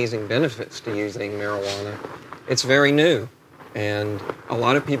really amazing benefits to using marijuana, it's very new. And a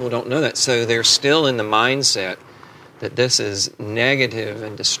lot of people don't know that. So they're still in the mindset that this is negative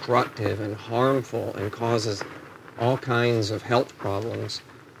and destructive and harmful and causes all kinds of health problems.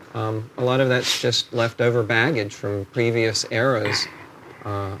 A lot of that's just leftover baggage from previous eras.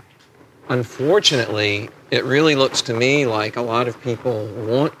 Unfortunately, it really looks to me like a lot of people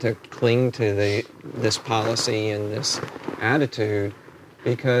want to cling to this policy and this attitude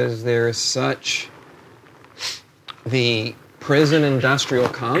because there's such... The prison industrial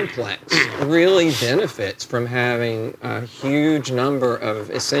complex really benefits from having a huge number of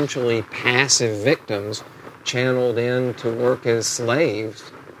essentially passive victims channeled in to work as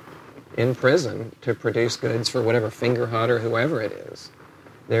slaves in prison to produce goods for whatever Finger Hut or whoever it is.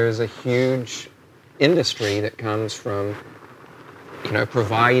 There's a huge industry that comes from,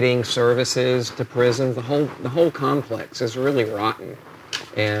 providing services to prisons. The whole complex is really rotten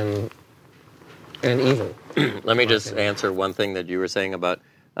and evil. Let me just answer one thing that you were saying about,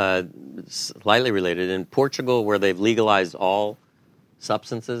 slightly related. In Portugal, where they've legalized all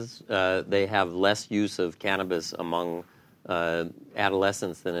substances, they have less use of cannabis among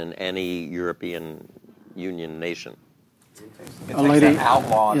adolescents than in any European Union nation. It takes that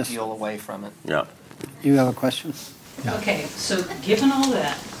outlaw appeal away from it. Yeah. You have a question? Yeah. Okay, so given all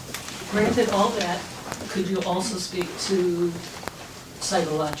that, granted all that, could you also speak to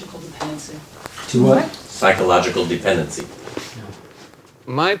psychological dependency? To what? Psychological dependency.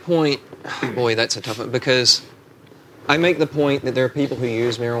 My point, boy, that's a tough one, because I make the point that there are people who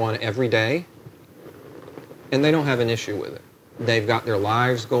use marijuana every day, and they don't have an issue with it. They've got their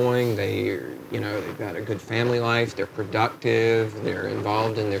lives going, they've got a good family life, they're productive, they're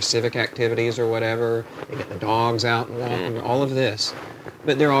involved in their civic activities or whatever, they get the dogs out and walking, all of this.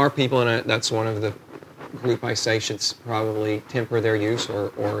 But there are people, and that's one of the group I say should probably temper their use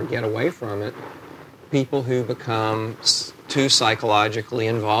or get away from it, people who become too psychologically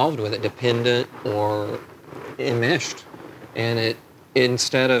involved with it, dependent or enmeshed. And it,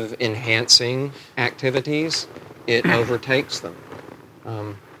 instead of enhancing activities, it overtakes them.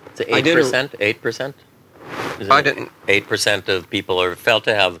 So 8%? 8%? I didn't. 8% of people are felt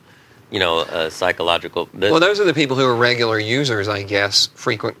to have, a psychological... Well, those are the people who are regular users, I guess,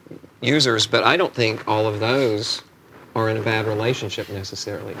 frequent users, but I don't think all of those are in a bad relationship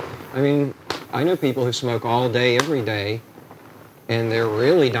necessarily. I mean, I know people who smoke all day, every day, and they're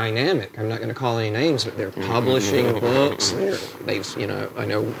really dynamic. I'm not going to call any names, but they're publishing books. I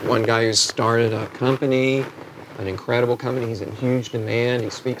know one guy who's started a company, an incredible company. He's in huge demand. He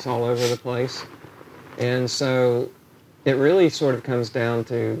speaks all over the place. And so it really sort of comes down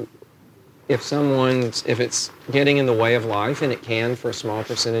to if it's getting in the way of life, and it can for a small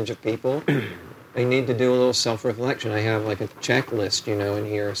percentage of people, they need to do a little self-reflection. I have like a checklist, in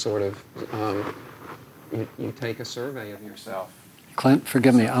here, sort of, you take a survey of yourself. Clint,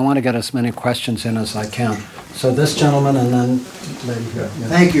 forgive me. I want to get as many questions in as I can. So this gentleman and then lady here. Yeah.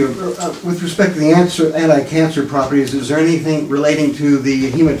 Thank you. With respect to the anti-cancer properties, is there anything relating to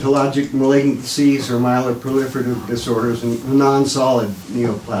the hematologic malignancies or myeloproliferative disorders and non-solid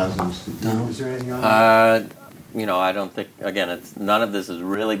neoplasms? No. Is there anything on that? I don't think, again, none of this has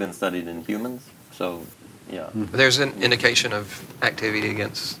really been studied in humans, so, yeah. There's an indication of activity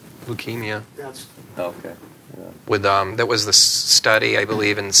against leukemia. Okay. Yeah. With there was the study, I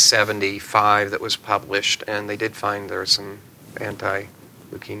believe, in '75 that was published, and they did find there was some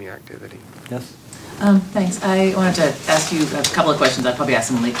anti-leukemia activity. Yes. Thanks. I wanted to ask you a couple of questions. I'll probably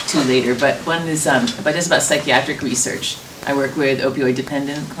ask them two later, but one is about psychiatric research. I work with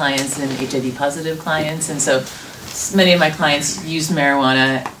opioid-dependent clients and HIV-positive clients, and so many of my clients use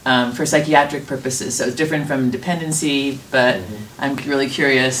marijuana for psychiatric purposes. So it's different from dependency, but I'm really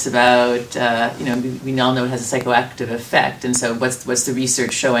curious about, we all know it has a psychoactive effect, and so what's the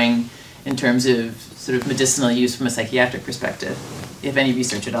research showing in terms of sort of medicinal use from a psychiatric perspective, if any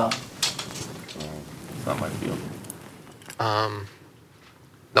research at all? It's not my field.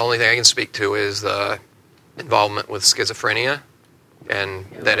 The only thing I can speak to is the involvement with schizophrenia, and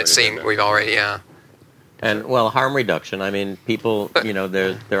that it seemed we've already, And, harm reduction. I mean, people,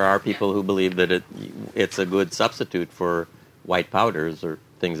 there are people who believe that it's a good substitute for white powders or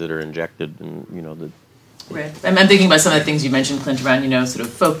things that are injected and, Right. I'm thinking about some of the things you mentioned, Clint, around, sort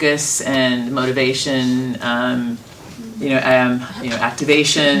of focus and motivation,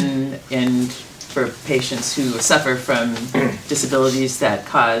 activation, and for patients who suffer from disabilities that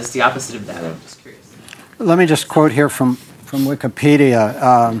cause the opposite of that. I'm just curious. Let me just quote here from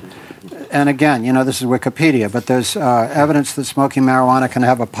Wikipedia. And again, this is Wikipedia, but there's evidence that smoking marijuana can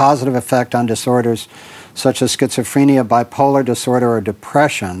have a positive effect on disorders such as schizophrenia, bipolar disorder, or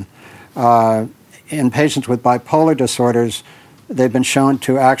depression. In patients with bipolar disorders, they've been shown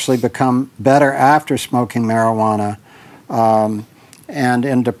to actually become better after smoking marijuana. And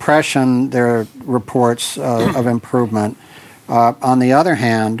in depression, there are reports of improvement. On the other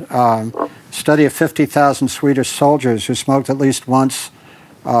hand, study of 50,000 Swedish soldiers who smoked at least once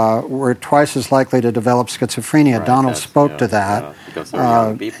were twice as likely to develop schizophrenia. Right, Donald spoke to that. Because they're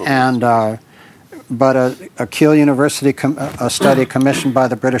young people. But a Keele University a study commissioned by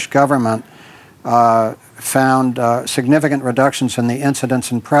the British government found significant reductions in the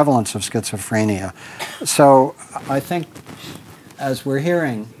incidence and prevalence of schizophrenia. So I think, as we're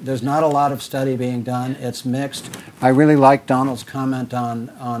hearing, there's not a lot of study being done. It's mixed. I really like Donald's comment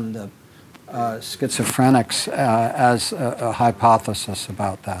on the schizophrenics as a hypothesis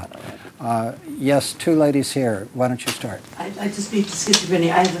about that. Yes, two ladies here. Why don't you start? I'd like to speak to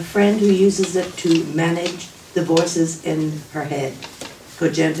schizophrenia. I have a friend who uses it to manage the voices in her head.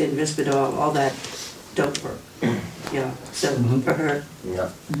 Cogentin, Risperdal, all that don't work. So for her,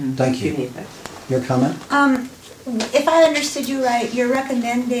 Thank you. Your comment? If I understood you right, you're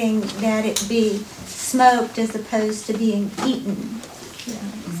recommending that it be smoked as opposed to being eaten.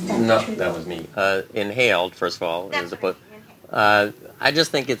 No, that was me. Inhaled, first of all. I just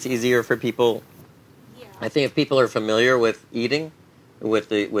think it's easier for people. I think if people are familiar with eating, with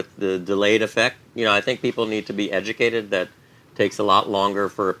the delayed effect, I think people need to be educated that it takes a lot longer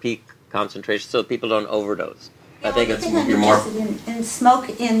for a peak concentration, so people don't overdose. I think it's you're more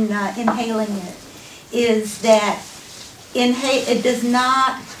inhaling it is that it does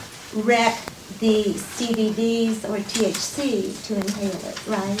not wreck the CBDs or THC to inhale it,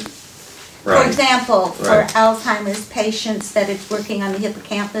 right? For example, for Alzheimer's patients that it's working on the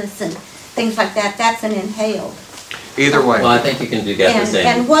hippocampus and things like that, that's an inhaled. Either way. Well, I think you can get the same.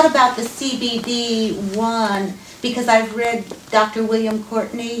 And what about the CBD one? Because I've read Dr. William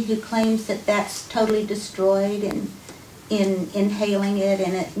Courtney, who claims that that's totally destroyed in inhaling it,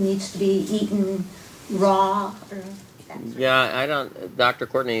 and it needs to be eaten raw. Dr.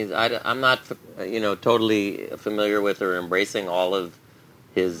 Courtney, I'm not, totally familiar with or embracing all of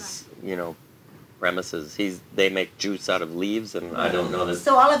his, premises. They make juice out of leaves, and I don't know that.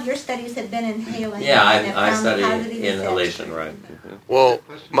 So all of your studies have been inhaling. Yeah, I study inhalation, right. Mm-hmm. Well,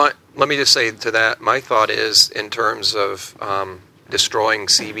 let me just say to that, my thought is in terms of destroying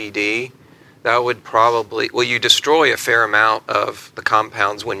CBD, that would probably, you destroy a fair amount of the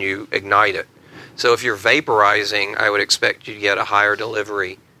compounds when you ignite it. So if you're vaporizing, I would expect you to get a higher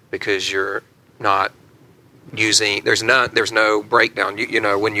delivery because you're not using, there's no breakdown.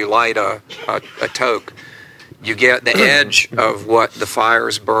 When you light a toke, you get the edge of what the fire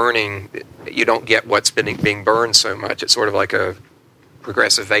is burning. You don't get what's being burned so much. It's sort of like a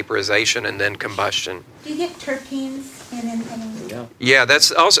progressive vaporization and then combustion. Do you get terpenes in inhaling? Yeah,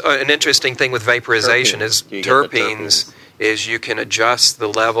 that's also an interesting thing with vaporization is terpenes is you can adjust the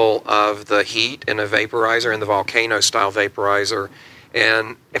level of the heat in a vaporizer, in the volcano-style vaporizer.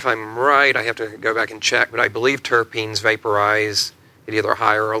 And if I'm right, I have to go back and check, but I believe terpenes vaporize at either a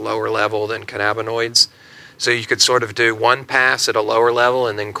higher or a lower level than cannabinoids. So you could sort of do one pass at a lower level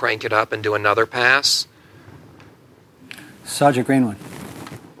and then crank it up and do another pass. Saja Greenwood.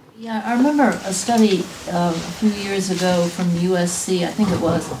 Yeah, I remember a study a few years ago from USC, I think it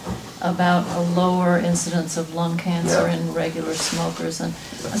was, about a lower incidence of lung cancer in regular smokers. And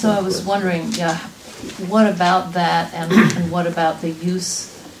so I was wondering, what about that, and what about the use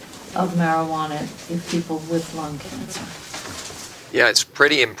of marijuana in people with lung cancer? Yeah, it's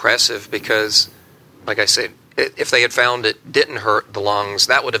pretty impressive because, like I said, if they had found it didn't hurt the lungs,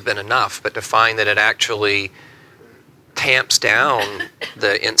 that would have been enough. But to find that it actually tamps down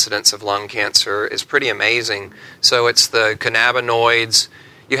the incidence of lung cancer is pretty amazing. So it's the cannabinoids.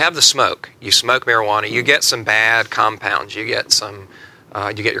 You have the smoke. You smoke marijuana. You get some bad compounds. You get some.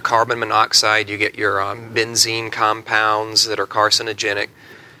 You get your carbon monoxide. You get your benzene compounds that are carcinogenic,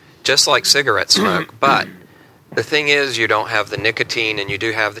 just like cigarette smoke. But the thing is, you don't have the nicotine, and you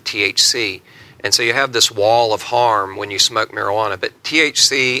do have the THC. And so you have this wall of harm when you smoke marijuana. But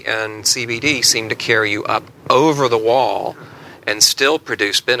THC and CBD seem to carry you up over the wall and still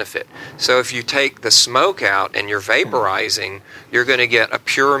produce benefit. So if you take the smoke out and you're vaporizing, you're going to get a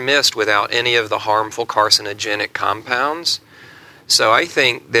pure mist without any of the harmful carcinogenic compounds. So I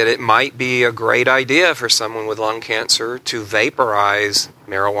think that it might be a great idea for someone with lung cancer to vaporize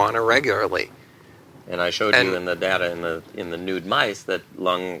marijuana regularly. And I showed you in the data in the nude mice that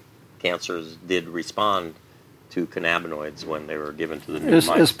lung cancers did respond to cannabinoids when they were given to the nude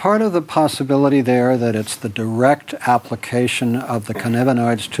mice. Is part of the possibility there that it's the direct application of the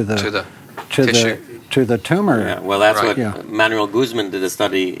cannabinoids to the tumor? Yeah, well, that's what Manuel Guzman did a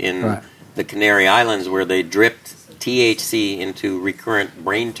study in the Canary Islands where they dripped THC into recurrent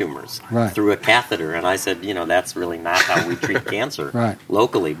brain tumors through a catheter, and I said, that's really not how we treat cancer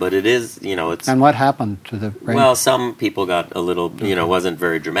locally, but it is, it's... And what happened to the brain? Well, some people got a little, wasn't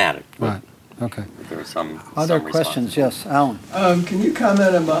very dramatic. Right, okay. There were some other questions? Yes, Alan. Can you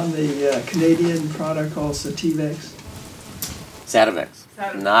comment about the Canadian product called Sativex? Sativex.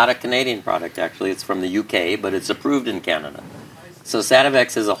 Not a Canadian product, actually. It's from the UK, but it's approved in Canada. So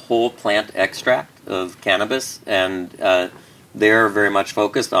Sativex is a whole plant extract of cannabis, and they're very much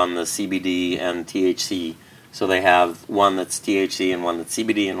focused on the CBD and THC. So they have one that's THC and one that's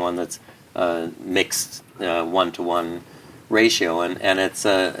CBD and one that's mixed 1-to-1 ratio. And it's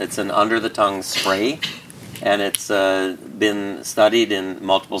an under-the-tongue spray, and it's been studied in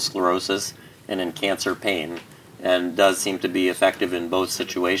multiple sclerosis and in cancer pain, and does seem to be effective in both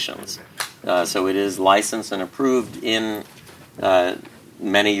situations. So it is licensed and approved in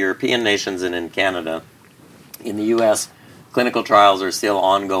many European nations and in Canada. In the U.S., clinical trials are still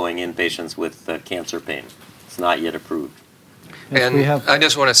ongoing in patients with cancer pain. It's not yet approved. And I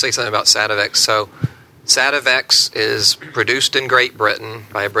just want to say something about Sativex. So Sativex is produced in Great Britain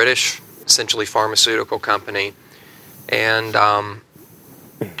by a British, essentially, pharmaceutical company. And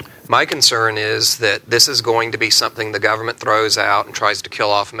my concern is that this is going to be something the government throws out and tries to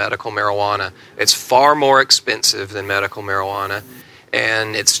kill off medical marijuana. It's far more expensive than medical marijuana,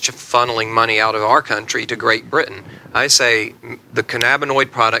 and it's funneling money out of our country to Great Britain. I say the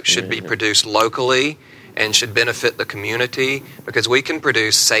cannabinoid product should be produced locally and should benefit the community, because we can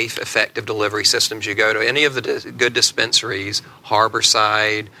produce safe, effective delivery systems. You go to any of the good dispensaries,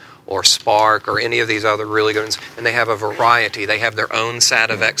 Harborside or Spark or any of these other really good ones, and they have a variety. They have their own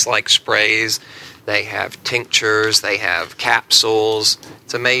Sativex-like sprays. They have tinctures. They have capsules.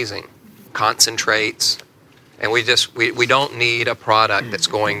 It's amazing. Concentrates. And we don't need a product that's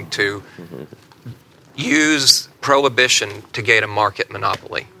going to use prohibition to gain a market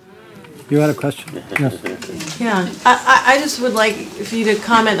monopoly. You had a question? Yes. Yeah, I just would like for you to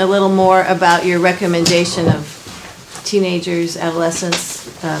comment a little more about your recommendation of teenagers, adolescents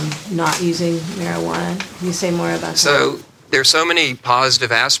not using marijuana. Can you say more about that? So there's so many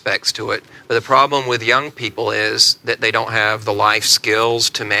positive aspects to it, but the problem with young people is that they don't have the life skills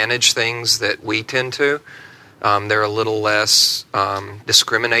to manage things that we tend to. They're a little less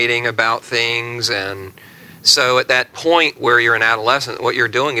discriminating about things, and so at that point where you're an adolescent, what you're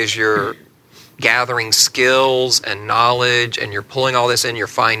doing is you're gathering skills and knowledge, and you're pulling all this in, you're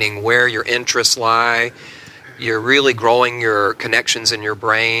finding where your interests lie, you're really growing your connections in your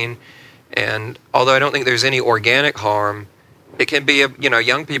brain. And although I don't think there's any organic harm, it can be,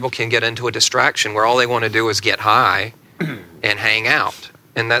 young people can get into a distraction where all they want to do is get high and hang out.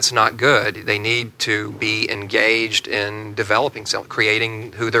 And that's not good. They need to be engaged in developing,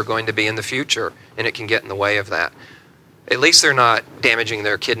 creating who they're going to be in the future, and it can get in the way of that. at least they're not damaging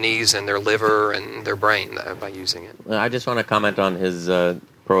their kidneys and their liver and their brain by using it. I just want to comment on his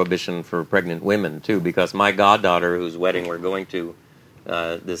prohibition for pregnant women, too, because my goddaughter, whose wedding we're going to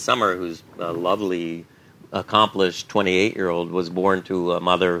this summer, who's a lovely, accomplished 28-year-old, was born to a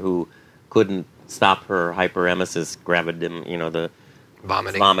mother who couldn't stop her hyperemesis gravidum, the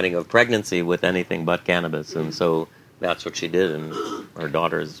vomiting of pregnancy with anything but cannabis. And so that's what she did, and her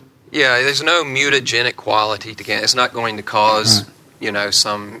daughter's... Yeah, there's no mutagenic quality to cannabis. It's not going to cause,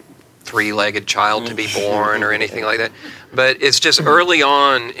 some three-legged child to be born or anything like that. But it's just early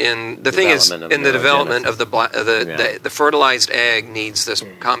on in the thing is in the development of the fertilized egg needs this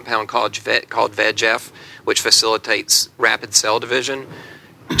compound called VEGF, which facilitates rapid cell division.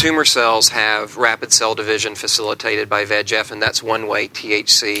 Tumor cells have rapid cell division facilitated by VEGF, and that's one way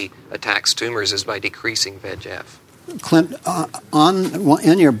THC attacks tumors is by decreasing VEGF. Clint,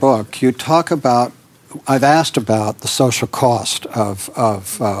 in your book, you talk about, I've asked about the social cost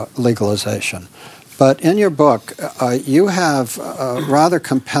of legalization. But in your book, you have a rather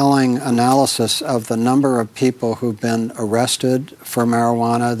compelling analysis of the number of people who've been arrested for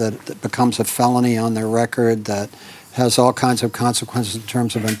marijuana, that becomes a felony on their record, that has all kinds of consequences in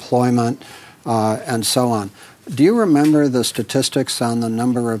terms of employment and so on. Do you remember the statistics on the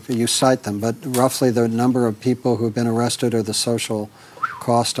number of, you cite them, but roughly the number of people who've been arrested or the social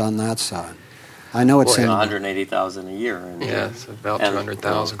cost on that side? I know it's 180,000 a year. It's about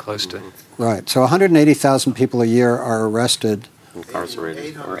 200,000, close to. Right. So 180,000 people a year are arrested.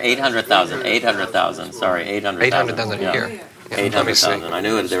 Incarcerated. Or 800,000. 800,000. Sorry, 800,000. 800,000 a year. 800,000. I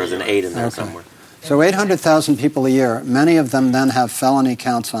knew there was an 8 in there somewhere. So 800,000 people a year. Many of them then have felony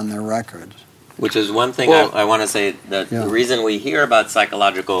counts on their records. Which is one thing I want to say, that the reason we hear about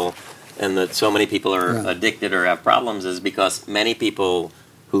psychological and that so many people are addicted or have problems is because many people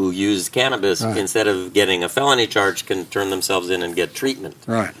who use cannabis, instead of getting a felony charge, can turn themselves in and get treatment.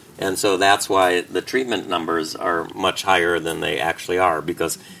 Right. And so that's why the treatment numbers are much higher than they actually are,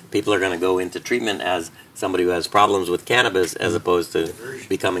 because people are going to go into treatment as somebody who has problems with cannabis as opposed to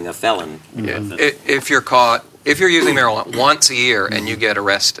becoming a felon. Yeah. If you're caught, if you're using marijuana once a year and you get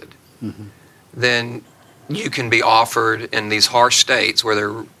arrested, then you can be offered in these harsh states where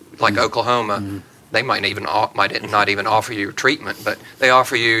they're like Oklahoma, they might not even offer you treatment, but they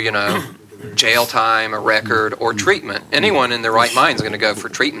offer you, jail time, a record, or treatment. Anyone in their right mind is going to go for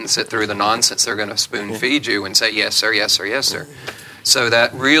treatment, sit through the nonsense they're going to spoon feed you and say, yes, sir, yes, sir, yes, sir. So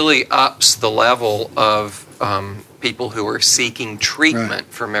that really ups the level of people who are seeking treatment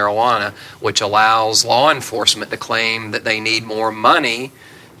for marijuana, which allows law enforcement to claim that they need more money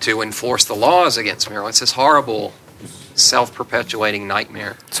to enforce the laws against marijuana. It's this horrible, self-perpetuating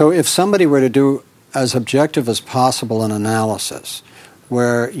nightmare. So if somebody were to do as objective as possible an analysis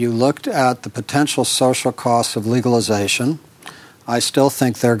where you looked at the potential social costs of legalization, I still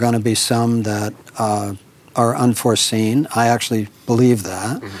think there are going to be some that are unforeseen. I actually believe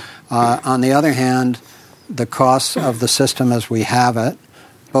that. On the other hand, the costs of the system as we have it,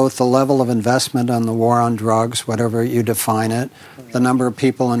 both the level of investment on the war on drugs, whatever you define it, the number of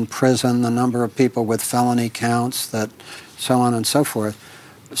people in prison, the number of people with felony counts, that so on and so forth.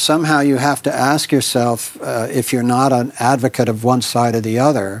 Somehow you have to ask yourself, if you're not an advocate of one side or the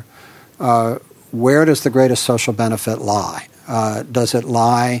other, where does the greatest social benefit lie? Does it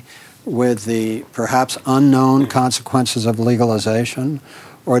lie with the perhaps unknown consequences of legalization,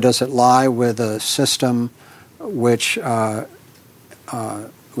 or does it lie with a system which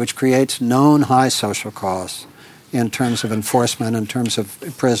creates known high social costs in terms of enforcement, in terms of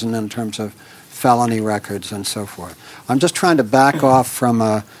prison, in terms of felony records, and so forth? I'm just trying to back off from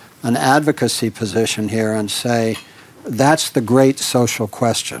an advocacy position here and say that's the great social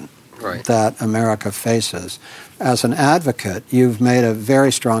question that America faces. As an advocate, you've made a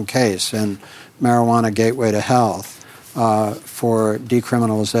very strong case in Marijuana Gateway to Health for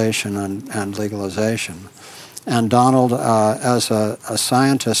decriminalization and legalization. And Donald, as a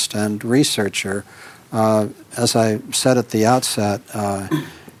scientist and researcher, as I said at the outset,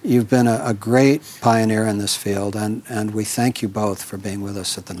 you've been a great pioneer in this field, and we thank you both for being with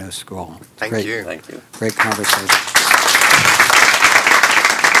us at the New School. Thank you. Great conversation.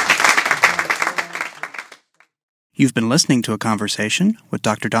 You've been listening to a conversation with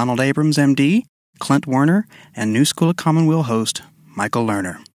Dr. Donald Abrams, M.D., Clint Werner, and New School at Commonweal host Michael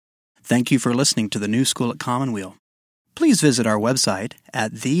Lerner. Thank you for listening to the New School at Commonweal. Please visit our website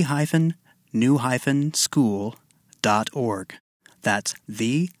at the-new-school.org. That's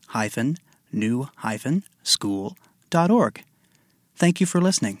the-new-school.org. Thank you for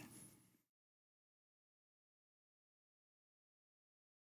listening.